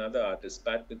about another artist,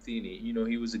 Pat Metheny.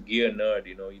 He was a gear nerd.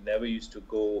 He never used to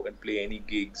go and play any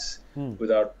gigs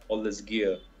without all this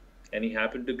gear. And he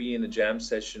happened to be in a jam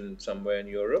session somewhere in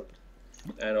Europe.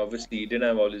 And obviously he didn't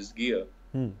have all his gear.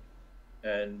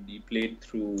 And he played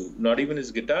through not even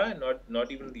his guitar,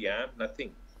 not even the amp,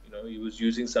 nothing. He was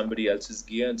using somebody else's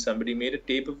gear, and somebody made a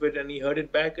tape of it, and he heard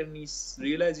it back, and he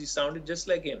realized he sounded just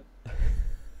like him.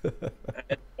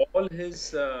 And all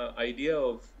his idea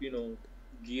of,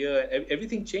 gear,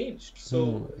 everything changed.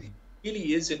 So it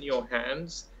really is in your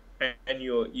hands and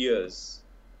your ears.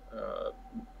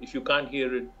 If you can't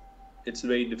hear it, it's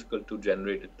very difficult to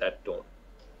generate that tone.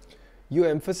 You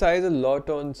emphasize a lot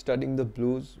on studying the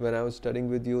blues. When I was studying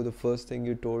with you, the first thing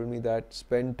you told me that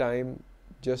spend time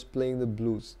just playing the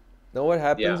blues. Now what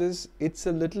happens is it's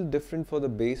a little different for the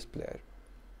bass player.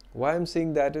 Why I'm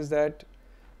saying that is that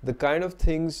the kind of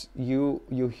things you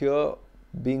hear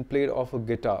being played off a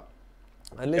guitar,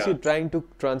 unless you're trying to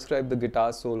transcribe the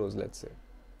guitar solos, let's say,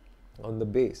 on the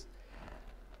bass.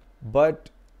 But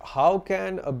how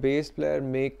can a bass player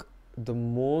make the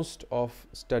most of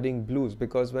studying blues?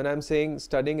 Because when I'm saying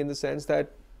studying in the sense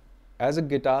that as a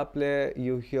guitar player,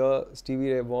 you hear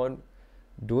Stevie Ray Vaughan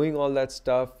doing all that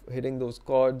stuff, hitting those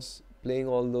chords, playing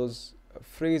all those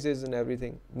phrases and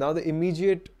everything. Now the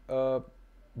immediate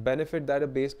benefit that a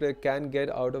bass player can get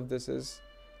out of this is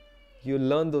you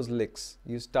learn those licks.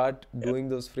 You start doing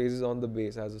those phrases on the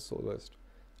bass as a soloist.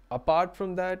 Apart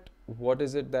from that, what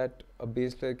is it that a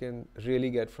bass player can really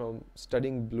get from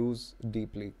studying blues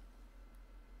deeply?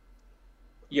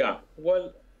 Yeah,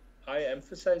 well, I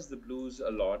emphasize the blues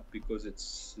a lot because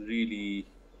it's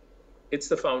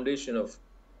the foundation of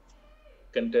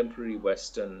contemporary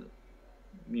Western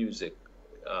music,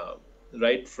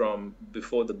 right from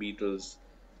before the Beatles,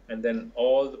 and then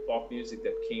all the pop music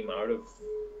that came out of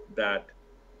that.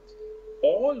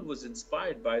 all was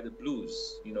inspired by the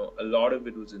blues. You know, a lot of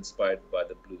it was inspired by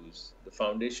the blues. The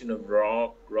foundation of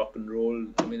rock and roll.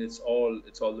 I mean, it's all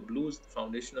the blues. The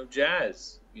foundation of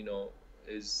jazz, you know,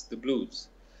 is the blues.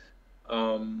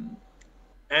 Um,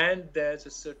 and there's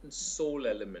a certain soul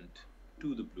element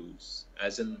to the blues,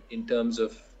 as in terms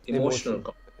of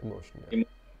emotional. Emotion, yeah.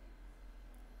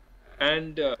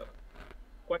 And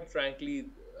quite frankly,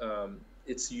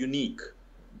 it's unique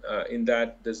in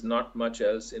that there's not much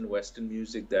else in Western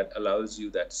music that allows you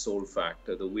that soul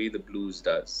factor the way the blues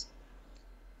does.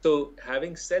 So,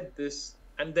 having said this,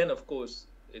 and then of course,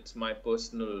 it's my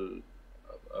personal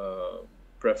uh,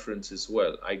 preference as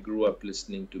well. I grew up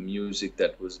listening to music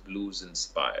that was blues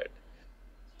inspired.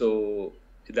 So,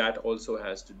 that also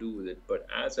has to do with it. But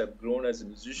as I've grown as a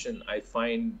musician, I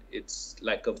find it's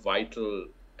like a vital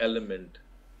element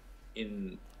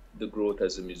in the growth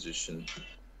as a musician.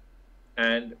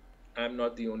 And I'm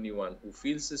not the only one who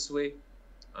feels this way.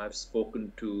 I've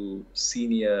spoken to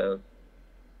senior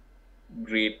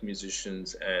great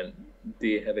musicians and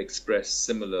they have expressed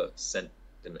similar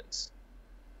sentiments.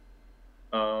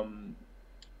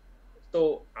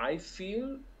 So I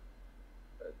feel,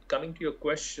 coming to your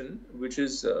question, which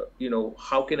is,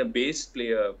 how can a bass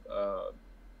player,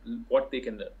 what they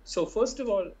can learn? So first of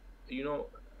all,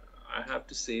 I have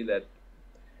to say that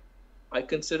I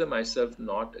consider myself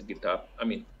not a guitar. I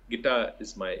mean, guitar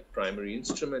is my primary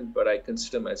instrument, but I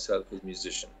consider myself a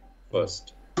musician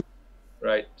first,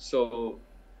 right? So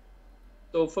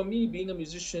for me, being a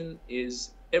musician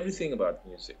is everything about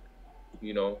music.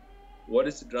 You know, what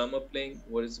is the drummer playing?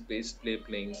 What is the bass player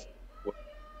playing?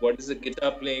 What is the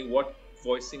guitar playing? What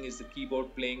voicing is the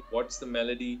keyboard playing? What's the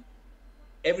melody?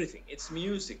 Everything. It's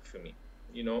music for me.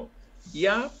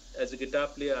 Yeah, as a guitar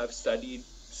player, I've studied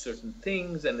certain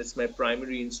things and it's my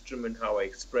primary instrument, how I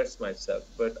express myself.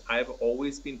 But I've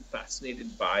always been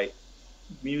fascinated by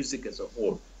music as a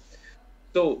whole.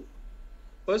 So,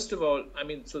 first of all, I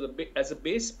mean, as a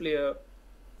bass player,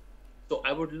 so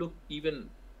I would look even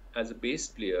as a bass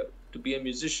player to be a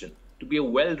musician, to be a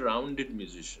well-rounded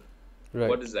musician. Right.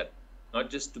 What is that? Not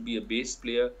just to be a bass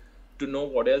player, to know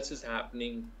what else is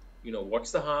happening.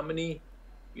 What's the harmony?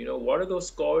 What are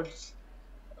those chords?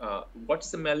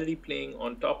 What's the melody playing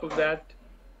on top of that?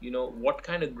 What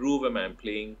kind of groove am I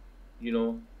playing?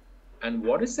 And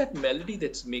what is that melody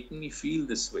that's making me feel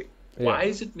this way? Yeah. Why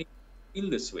is it making me feel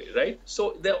this way, right?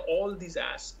 So there are all these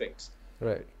aspects.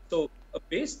 Right. So a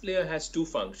bass player has two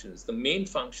functions. The main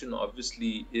function,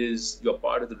 obviously, is you're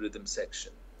part of the rhythm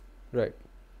section. Right.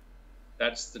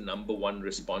 That's the number one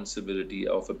responsibility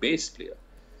of a bass player.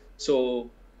 So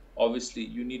obviously,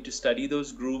 you need to study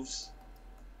those grooves.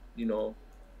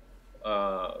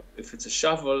 If it's a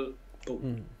shuffle,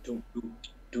 boom, boom, boom,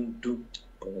 boom, boom,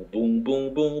 boom,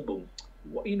 boom, boom,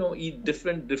 boom.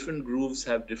 Different grooves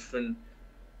have different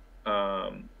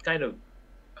kind of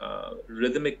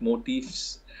rhythmic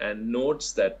motifs and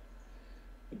notes that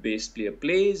the bass player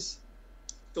plays.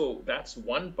 So that's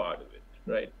one part of it,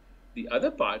 right? The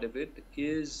other part of it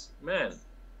is, man,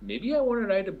 maybe I want to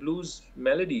write a blues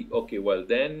melody. Okay, well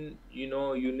then,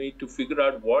 you need to figure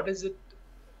out what is it,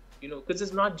 because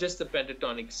it's not just the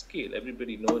pentatonic scale.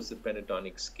 Everybody knows the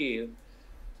pentatonic scale.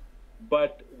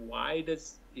 But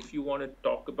if you want to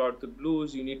talk about the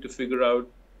blues, you need to figure out,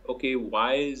 okay,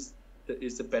 why is the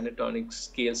pentatonic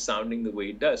scale sounding the way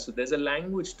it does? So there's a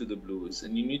language to the blues,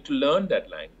 and you need to learn that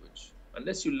language.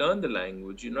 Unless you learn the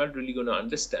language, you're not really going to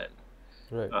understand,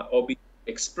 right, or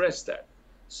express that.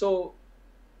 So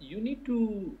you need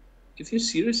to, if you're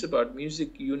serious about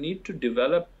music, you need to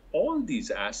develop all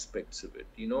these aspects of it,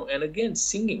 and again,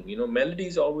 singing, melody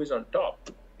is always on top.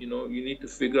 You need to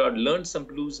figure out, learn some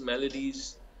blues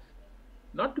melodies,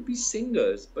 not to be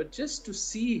singers, but just to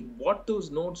see what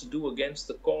those notes do against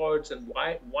the chords and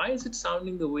why is it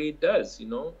sounding the way it does.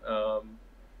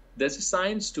 There's a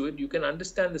science to it. You can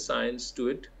understand the science to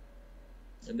it,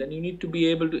 and then you need to be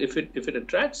able to, if it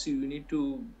attracts you, you need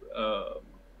to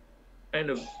kind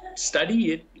of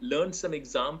study it, learn some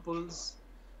examples.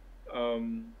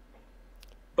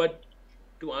 But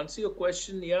to answer your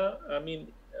question, yeah, I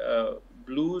mean,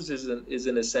 blues is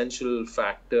an essential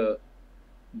factor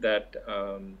that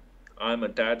I'm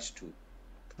attached to.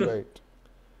 Right.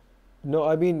 No,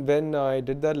 I mean, when I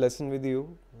did that lesson with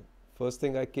you, first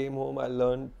thing I came home,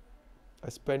 I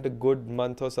spent a good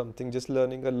month or something just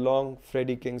learning a long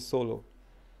Freddie King solo.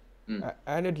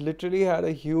 And it literally had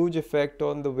a huge effect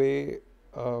on the way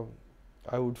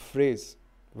I would phrase,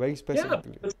 very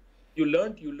specifically. Yeah, you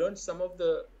learned some of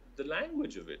the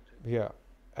language of it. Yeah,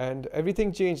 and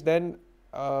everything changed. Then,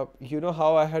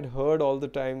 how I had heard all the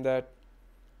time that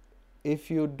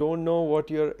if you don't know what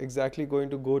you're exactly going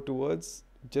to go towards,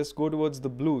 just go towards the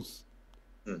blues.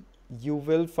 Mm. You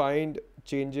will find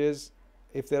changes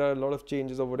if there are a lot of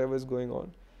changes or whatever is going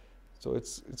on. So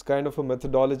it's kind of a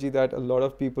methodology that a lot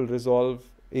of people resolve.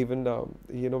 Even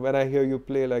when I hear you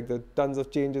play, like the tons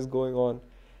of changes going on,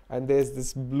 and there's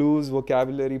this blues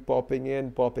vocabulary popping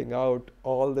in, popping out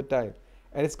all the time,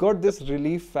 and it's got this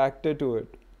relief factor to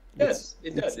it. Yes,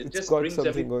 it does. It It's just got brings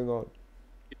something going on.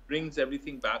 It brings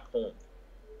everything back home.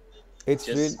 It's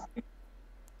Just really,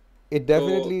 it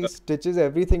definitely stitches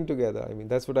everything together. I mean,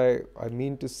 that's what I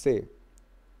mean to say.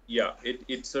 yeah,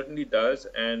 it certainly does,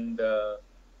 and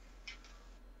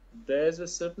there's a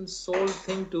certain soul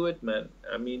thing to it, man.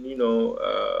 I mean,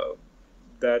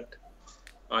 that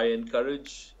I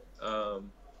encourage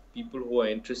people who are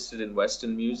interested in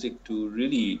Western music to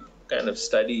really kind of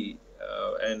study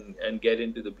and get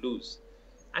into the blues.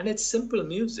 And it's simple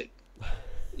music.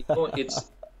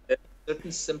 There's a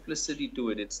certain simplicity to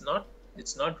it. It's not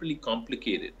really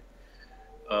complicated.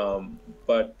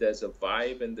 But there's a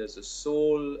vibe and there's a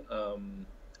soul.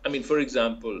 I mean, for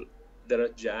example, there are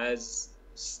jazz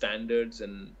standards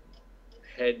and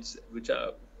heads which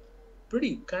are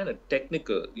pretty kind of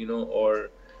technical, or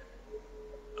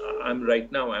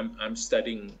I'm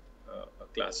studying a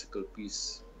classical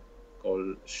piece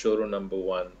called Shoro Number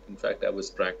 1. In fact, I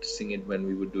was practicing it when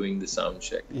we were doing the sound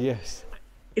check. Yes.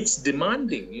 It's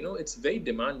demanding, it's very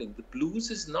demanding. The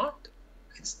blues is not,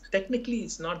 it's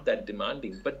not that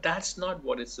demanding, but that's not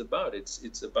what it's about.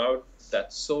 It's about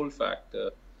that soul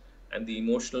factor and the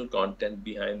emotional content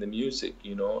behind the music,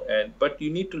 but you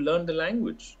need to learn the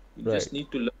language. You Right. just need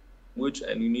to learn the language,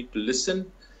 and you need to listen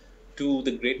to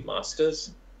the great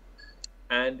masters.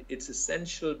 And it's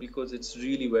essential because it's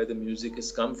really where the music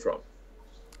has come from.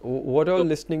 What all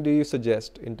listening do you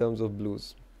suggest in terms of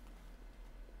blues?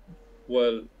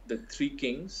 Well, the Three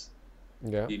Kings,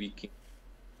 Yeah. B.B. King,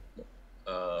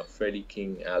 Freddie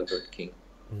King, Albert King,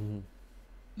 Mm-hmm.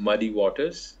 Muddy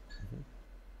Waters.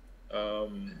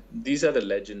 These are the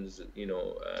legends.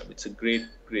 It's a great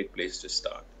place to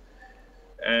start.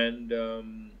 And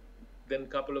then a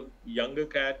couple of younger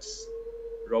cats,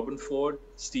 Robin Ford,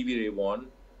 Stevie Ray Vaughan.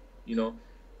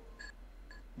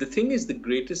 The thing is, the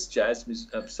greatest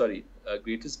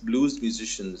greatest blues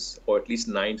musicians, or at least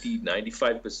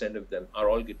 95% of them, are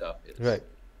all guitar players. Right.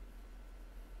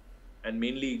 And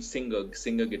mainly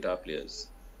singer guitar players.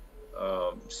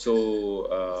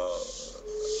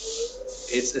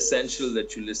 It's essential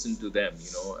that you listen to them.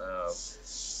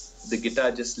 The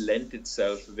guitar just lent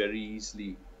itself very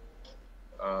easily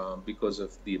because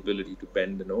of the ability to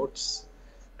bend the notes,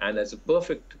 and as a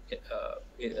perfect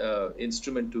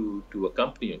instrument to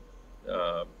accompany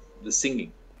the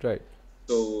singing. Right.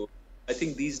 So I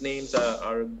think these names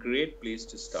are a great place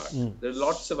to start. There are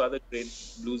lots of other great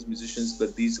blues musicians,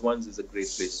 but these ones is a great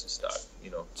place to start.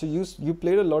 So you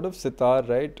played a lot of sitar,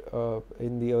 right?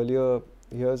 In the earlier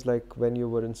years, like when you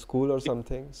were in school or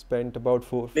something, spent about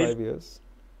 4 or 5 years.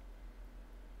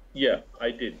 Yeah,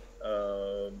 I did.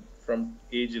 From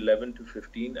age 11 to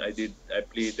 15, I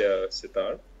played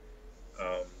sitar.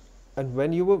 And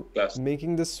when you were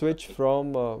making the switch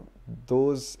from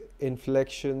those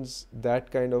inflections,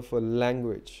 that kind of a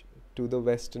language, to the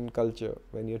Western culture,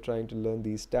 when you're trying to learn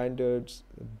these standards,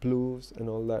 blues and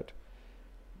all that,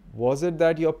 was it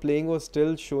that your playing was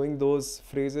still showing those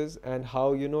phrases? And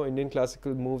how, Indian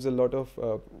classical moves a lot of,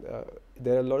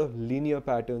 there are a lot of linear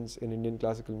patterns in Indian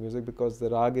classical music, because the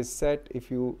rag is set. If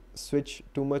you switch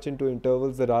too much into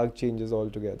intervals, the rag changes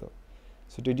altogether.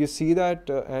 So did you see that,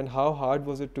 and how hard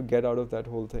was it to get out of that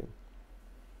whole thing?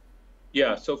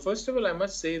 Yeah, so first of all, I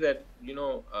must say that,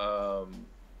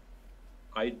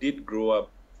 I did grow up,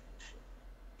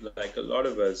 like a lot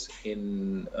of us,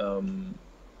 in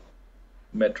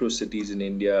metro cities in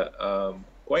India,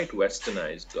 quite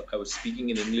westernized. I was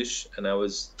speaking in English, and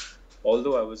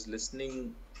although I was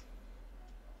listening,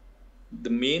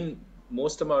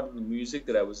 most amount of the music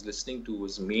that I was listening to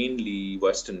was mainly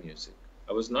Western music.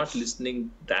 I was not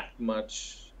listening that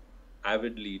much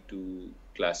avidly to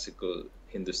classical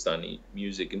Hindustani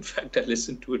music. In fact, I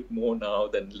listen to it more now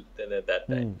than at that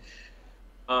time.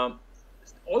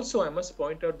 Also, I must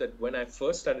point out that when I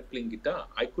first started playing guitar,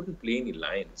 I couldn't play any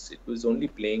lines. It was only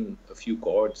playing a few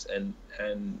chords and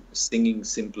singing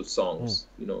simple songs.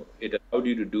 It allowed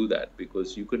you to do that,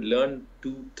 because you could learn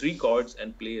 2-3 chords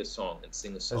and play a song and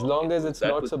sing a song. As long as it's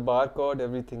not a bar chord,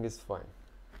 everything is fine.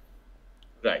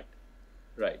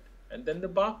 Right. And then the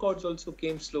bar chords also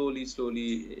came slowly,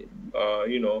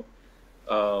 but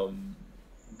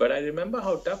I remember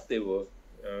how tough they were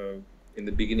in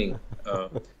the beginning.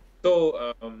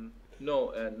 None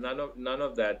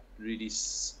of that really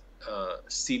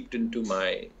seeped into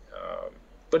my.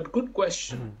 But good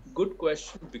question. Good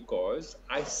question, because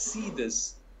I see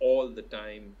this all the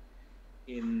time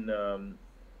in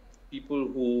people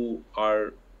who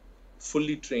are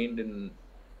fully trained in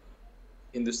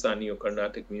Hindustani or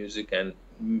Carnatic music and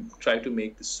try to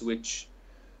make the switch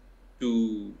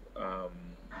to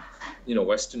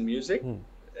Western music,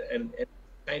 and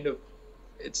kind of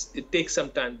it takes some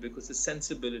time because the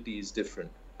sensibility is different.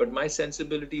 But my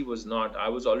sensibility was not. I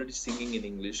was already singing in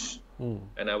English,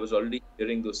 and I was already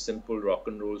hearing those simple rock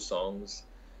and roll songs,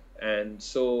 and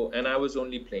I was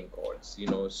only playing chords,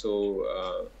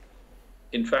 So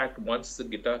in fact, once the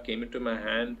guitar came into my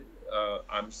hand,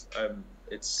 I'm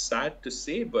it's sad to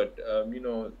say, but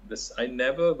this I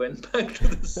never went back to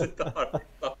the sitar.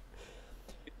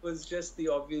 It was just the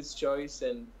obvious choice,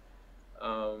 and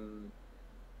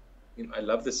I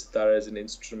love the sitar as an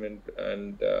instrument,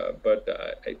 and but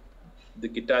the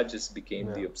guitar just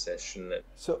became the obsession, and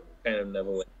So kind of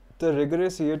never went. the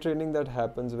rigorous ear training that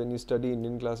happens when you study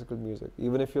Indian classical music,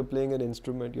 even if you're playing an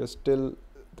instrument,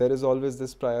 there is always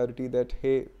this priority that,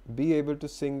 hey, be able to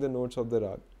sing the notes of the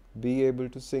rag, be able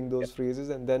to sing those phrases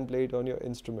and then play it on your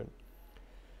instrument.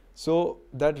 So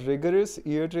that rigorous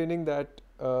ear training that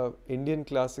Indian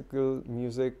classical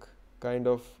music kind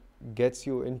of gets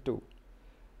you into,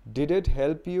 did it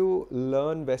help you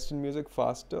learn Western music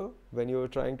faster when you were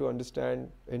trying to understand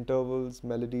intervals,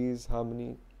 melodies,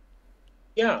 harmony?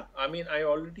 Yeah, I mean, I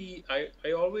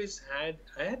always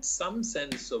had some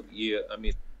sense of ear. I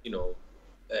mean,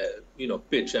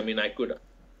 pitch. I mean,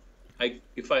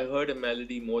 if I heard a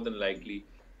melody, more than likely,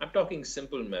 I'm talking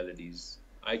simple melodies,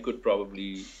 I could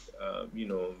probably,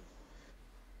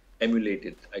 emulate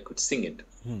it. I could sing it.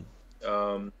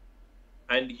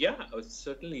 And yeah,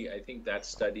 certainly, I think that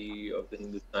study of the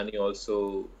Hindustani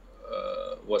also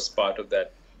was part of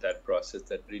that process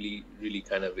that really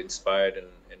kind of inspired and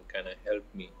kind of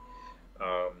helped me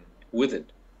with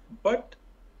it. But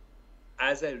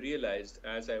as I realized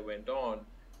as I went on,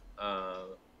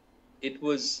 it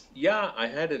was, I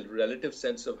had a relative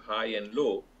sense of high and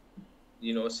low,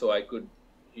 so I could,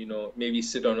 maybe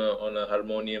sit on a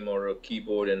harmonium or a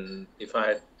keyboard, and if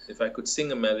I could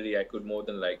sing a melody, I could more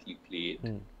than likely play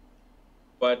it.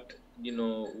 But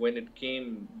when it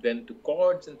came then to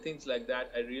chords and things like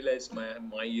that, I realized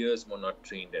my ears were not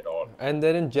trained at all. And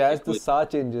then in jazz, the sa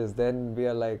changes. Then we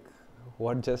are like,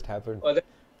 what just happened? Well,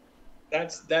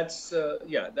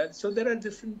 so there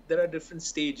are different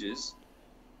stages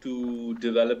to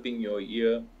developing your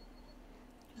ear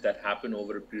that happen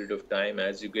over a period of time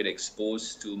as you get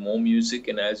exposed to more music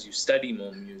and as you study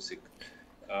more music.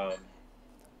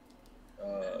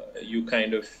 You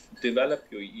kind of develop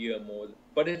your ear more,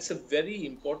 but it's a very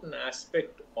important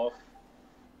aspect of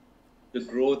the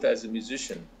growth as a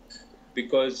musician,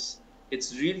 because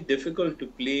it's really difficult to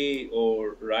play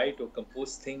or write or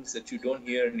compose things that you don't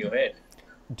hear in your head.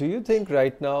 Do you think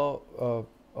right now,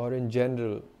 or in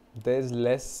general, there's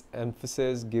less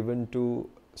emphasis given to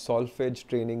solfege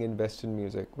training in Western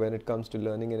music when it comes to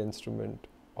learning an instrument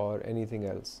or anything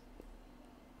else?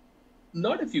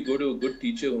 Not if you go to a good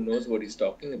teacher who knows what he's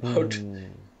talking about.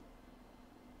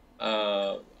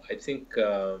 I think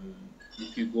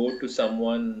if you go to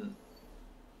someone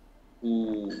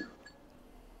who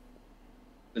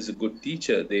is a good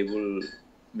teacher, they will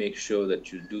make sure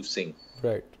that you do sing.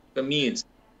 Right. For me, it's,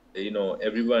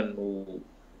 everyone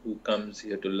who comes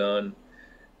here to learn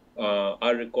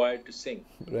are required to sing.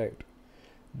 Right.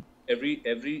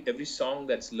 Every song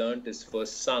that's learned is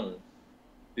first sung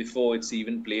before it's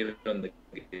even played on the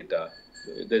guitar.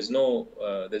 There's no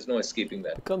escaping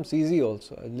that. It becomes easy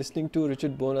also. I was listening to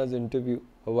Richard Bona's interview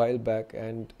a while back,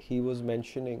 and he was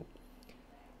mentioning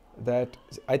that,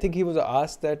 I think he was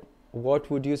asked that, what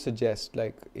would you suggest,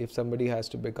 like if somebody has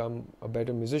to become a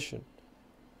better musician?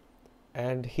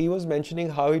 And he was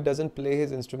mentioning how he doesn't play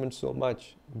his instrument so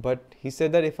much, but he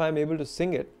said that if I'm able to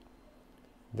sing it,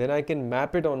 then I can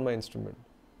map it on my instrument,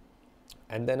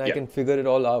 and then I can figure it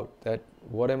all out, that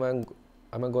what am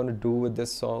I going to do with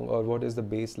this song, or what is the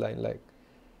bass line like.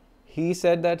 He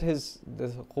said that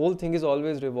the whole thing is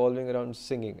always revolving around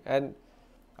singing. And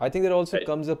I think there also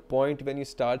comes a point when you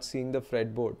start seeing the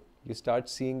fretboard. You start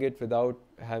seeing it without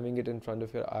having it in front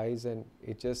of your eyes, and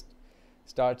it just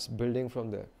starts building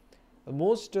from there. The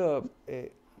most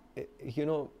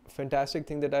fantastic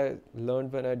thing that I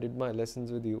learned when I did my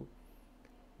lessons with you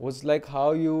was like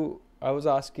I was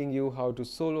asking you how to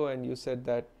solo, and you said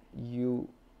that you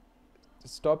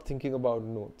stop thinking about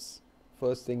notes.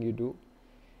 First thing you do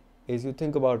is you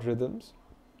think about rhythms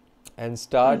and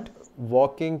start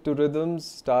walking to rhythms,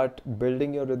 start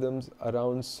building your rhythms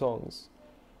around songs.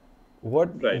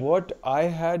 Right. what I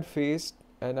had faced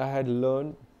and I had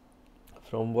learned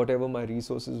from whatever my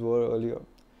resources were earlier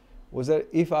was that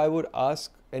if I would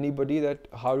ask anybody that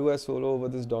how do I solo over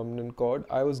this dominant chord,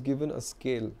 I was given a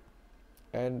scale,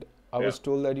 and I Yeah. was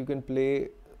told that you can play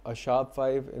a sharp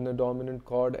 5 in a dominant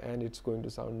chord and it's going to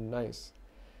sound nice.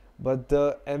 But the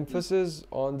Mm. emphasis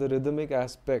on the rhythmic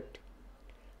aspect,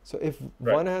 so if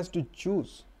Right. one has to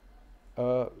choose,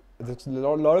 there's a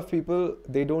lot of people,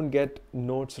 they don't get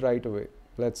notes right away,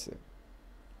 let's say.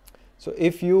 So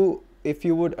if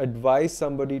you would advise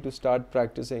somebody to start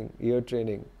practicing ear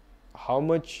training, how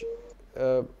much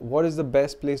what is the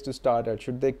best place to start at?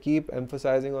 Should they keep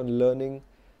emphasizing on learning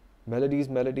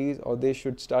melodies, or they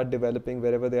should start developing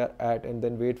wherever they are at and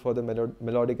then wait for the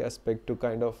melodic aspect to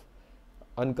kind of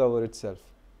uncover itself?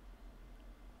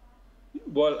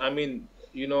 Well, I mean,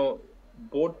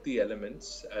 both the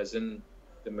elements, as in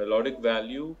the melodic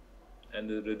value and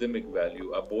the rhythmic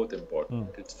value, are both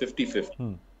important. It's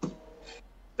 50-50.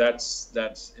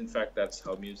 That's in fact that's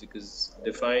how music is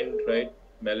defined, right?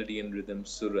 Melody and rhythm,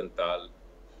 sur and tal.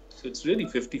 So it's really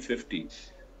 50-50.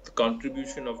 The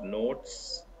contribution of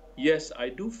notes, yes, I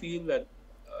do feel that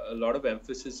a lot of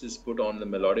emphasis is put on the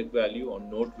melodic value, on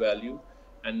note value,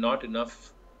 and not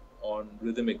enough on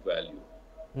rhythmic value.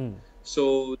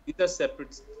 So these are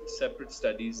separate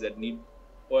studies that need,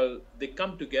 well, they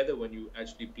come together when you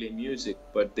actually play music,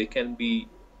 but they can be,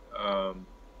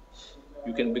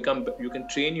 you can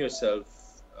train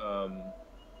yourself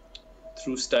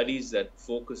through studies that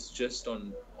focus just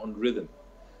on rhythm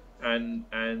and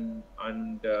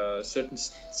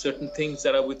certain things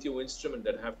that are with your instrument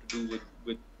that have to do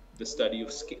with the study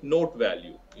of note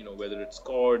value, whether it's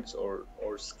chords or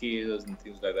scales and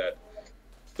things like that.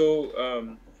 So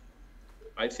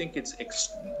I think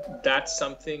that's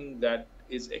something that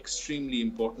is extremely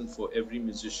important for every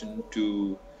musician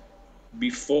to be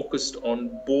focused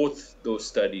on both those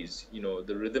studies.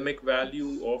 The rhythmic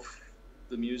value of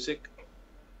the music,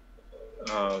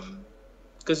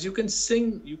 because you can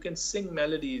sing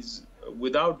melodies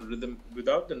without rhythm,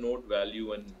 without the note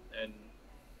value, and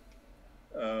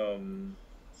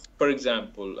for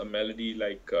example, a melody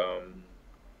like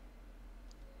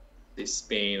say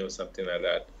Spain or something like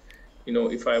that.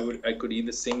 If I could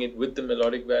either sing it with the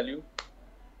melodic value,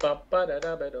 or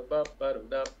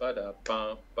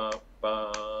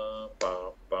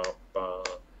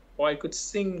I could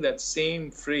sing that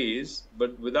same phrase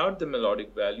but without the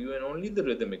melodic value and only the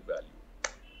rhythmic value.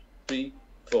 3,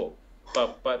 4. Pa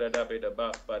pa da da ba da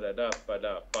ba pa da da pa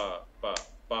da pa pa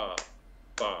pa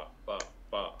pa pa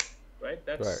pa. Right?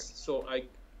 So I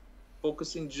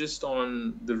focusing just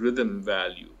on the rhythm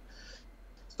value.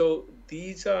 So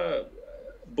these are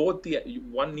both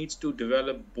one needs to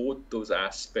develop both those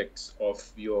aspects of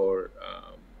your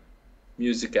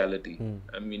musicality.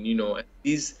 I mean,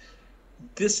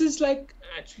 this is like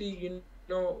actually,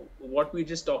 what we're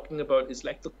just talking about is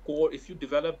like the core. If you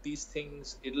develop these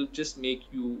things, it'll just make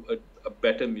you a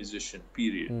better musician,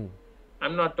 period.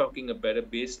 I'm not talking a better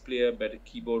bass player, better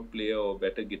keyboard player, or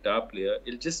better guitar player.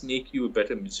 It'll just make you a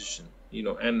better musician,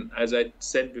 and as I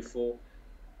said before,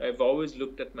 I've always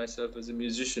looked at myself as a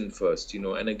musician first,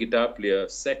 and a guitar player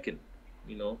second,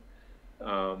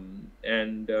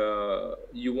 and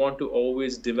you want to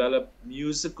always develop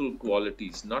musical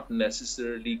qualities, not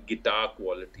necessarily guitar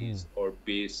qualities or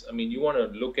bass. I mean, you want to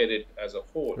look at it as a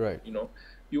whole. Right.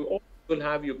 You always will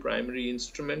have your primary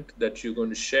instrument that you're going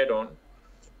to shed on,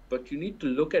 but you need to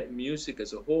look at music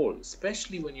as a whole,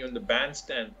 especially when you're in the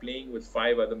bandstand playing with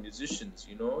 5 other musicians.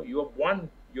 You're one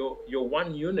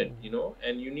unit,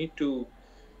 and you need to.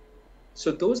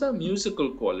 So those are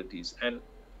musical qualities, and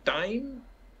time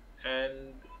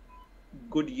and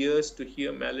good ears to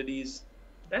hear melodies,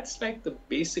 that's like the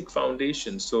basic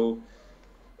foundation. So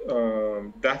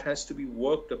that has to be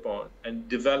worked upon and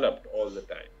developed all the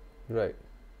time. Right.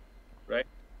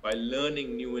 By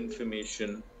learning new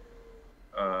information,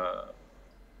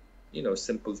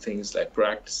 simple things like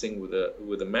practicing with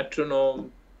a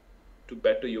metronome to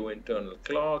better your internal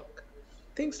clock,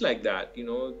 things like that.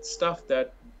 Stuff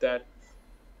that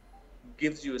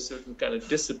gives you a certain kind of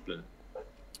discipline.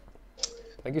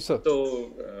 Thank you, sir.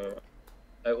 So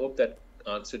I hope that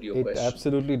answered your question. It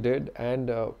absolutely did. And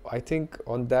I think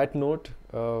on that note,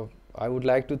 I would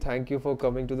like to thank you for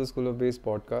coming to the School of Bass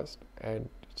podcast. And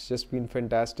it's just been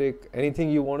fantastic. Anything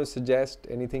you want to suggest?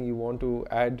 Anything you want to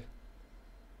add?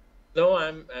 No,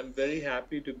 I'm very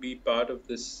happy to be part of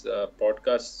this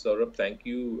podcast, Saurabh. Thank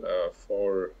you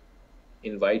for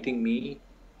inviting me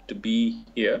to be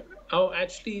here. Oh,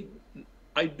 actually,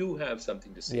 I do have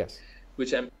something to say, Yes.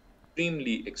 which I'm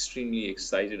extremely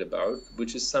excited about,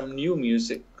 which is some new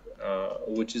music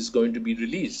which is going to be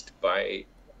released by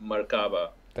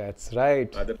Markaba. That's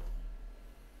right.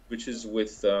 Which is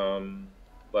with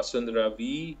Vasundhara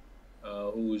V,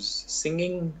 who's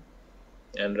singing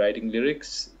and writing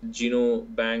lyrics. Gino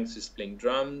Banks is playing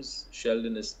drums.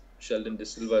 Sheldon De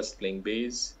Silva is playing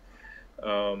bass.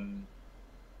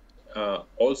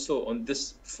 Also on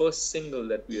this first single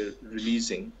that we are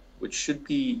releasing, which should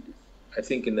be, I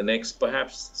think, in the next,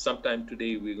 perhaps sometime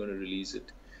today, we're going to release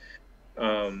it,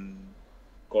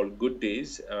 called Good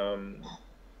Days,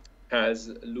 has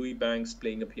Louis Banks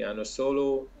playing a piano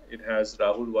solo. It has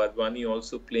Rahul Wadhwani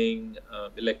also playing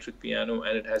electric piano,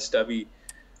 and it has Tavi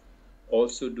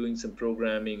also doing some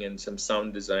programming and some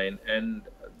sound design. And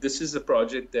this is a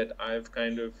project that I've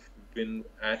kind of been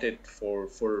at it for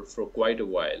quite a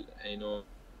while,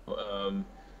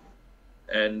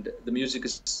 and the music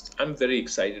is, I'm very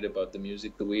excited about the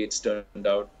music, the way it's turned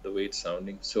out, the way it's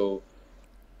sounding. So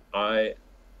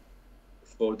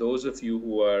for those of you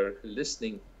who are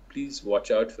listening, please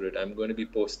watch out for it. I'm going to be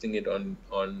posting it on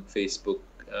Facebook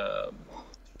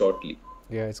shortly.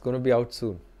 Yeah, it's going to be out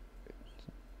soon.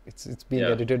 It's being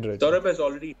edited right now. Saurabh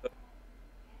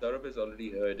has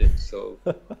already heard it, so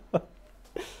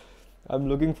I'm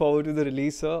looking forward to the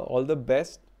release, sir. All the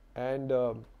best, and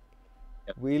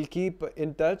we'll keep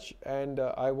in touch. And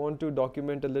I want to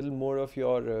document a little more of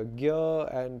your gear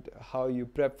and how you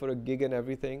prep for a gig and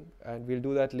everything. And we'll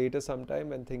do that later sometime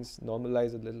when things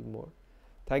normalize a little more.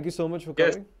 Thank you so much for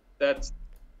coming. Yes,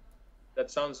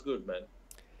 that sounds good, man.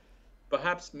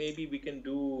 Perhaps maybe we can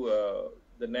do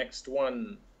the next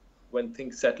one when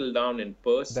things settle down in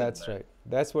person. That's right.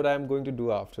 That's what I'm going to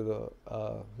do after the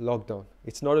lockdown.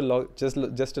 It's not just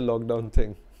a lockdown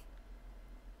thing.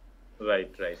 Right.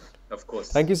 Of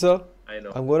course. Thank you, sir. I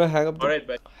know. I'm going to hang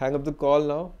up the call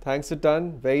now. Thanks a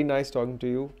ton. Very nice talking to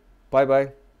you.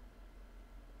 Bye-bye.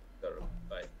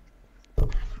 Bye.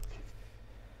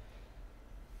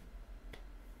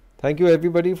 Thank you,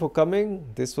 everybody, for coming.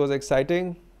 This was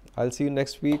exciting. I'll see you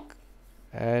next week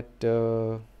at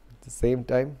the same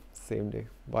time, same day.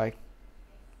 Bye.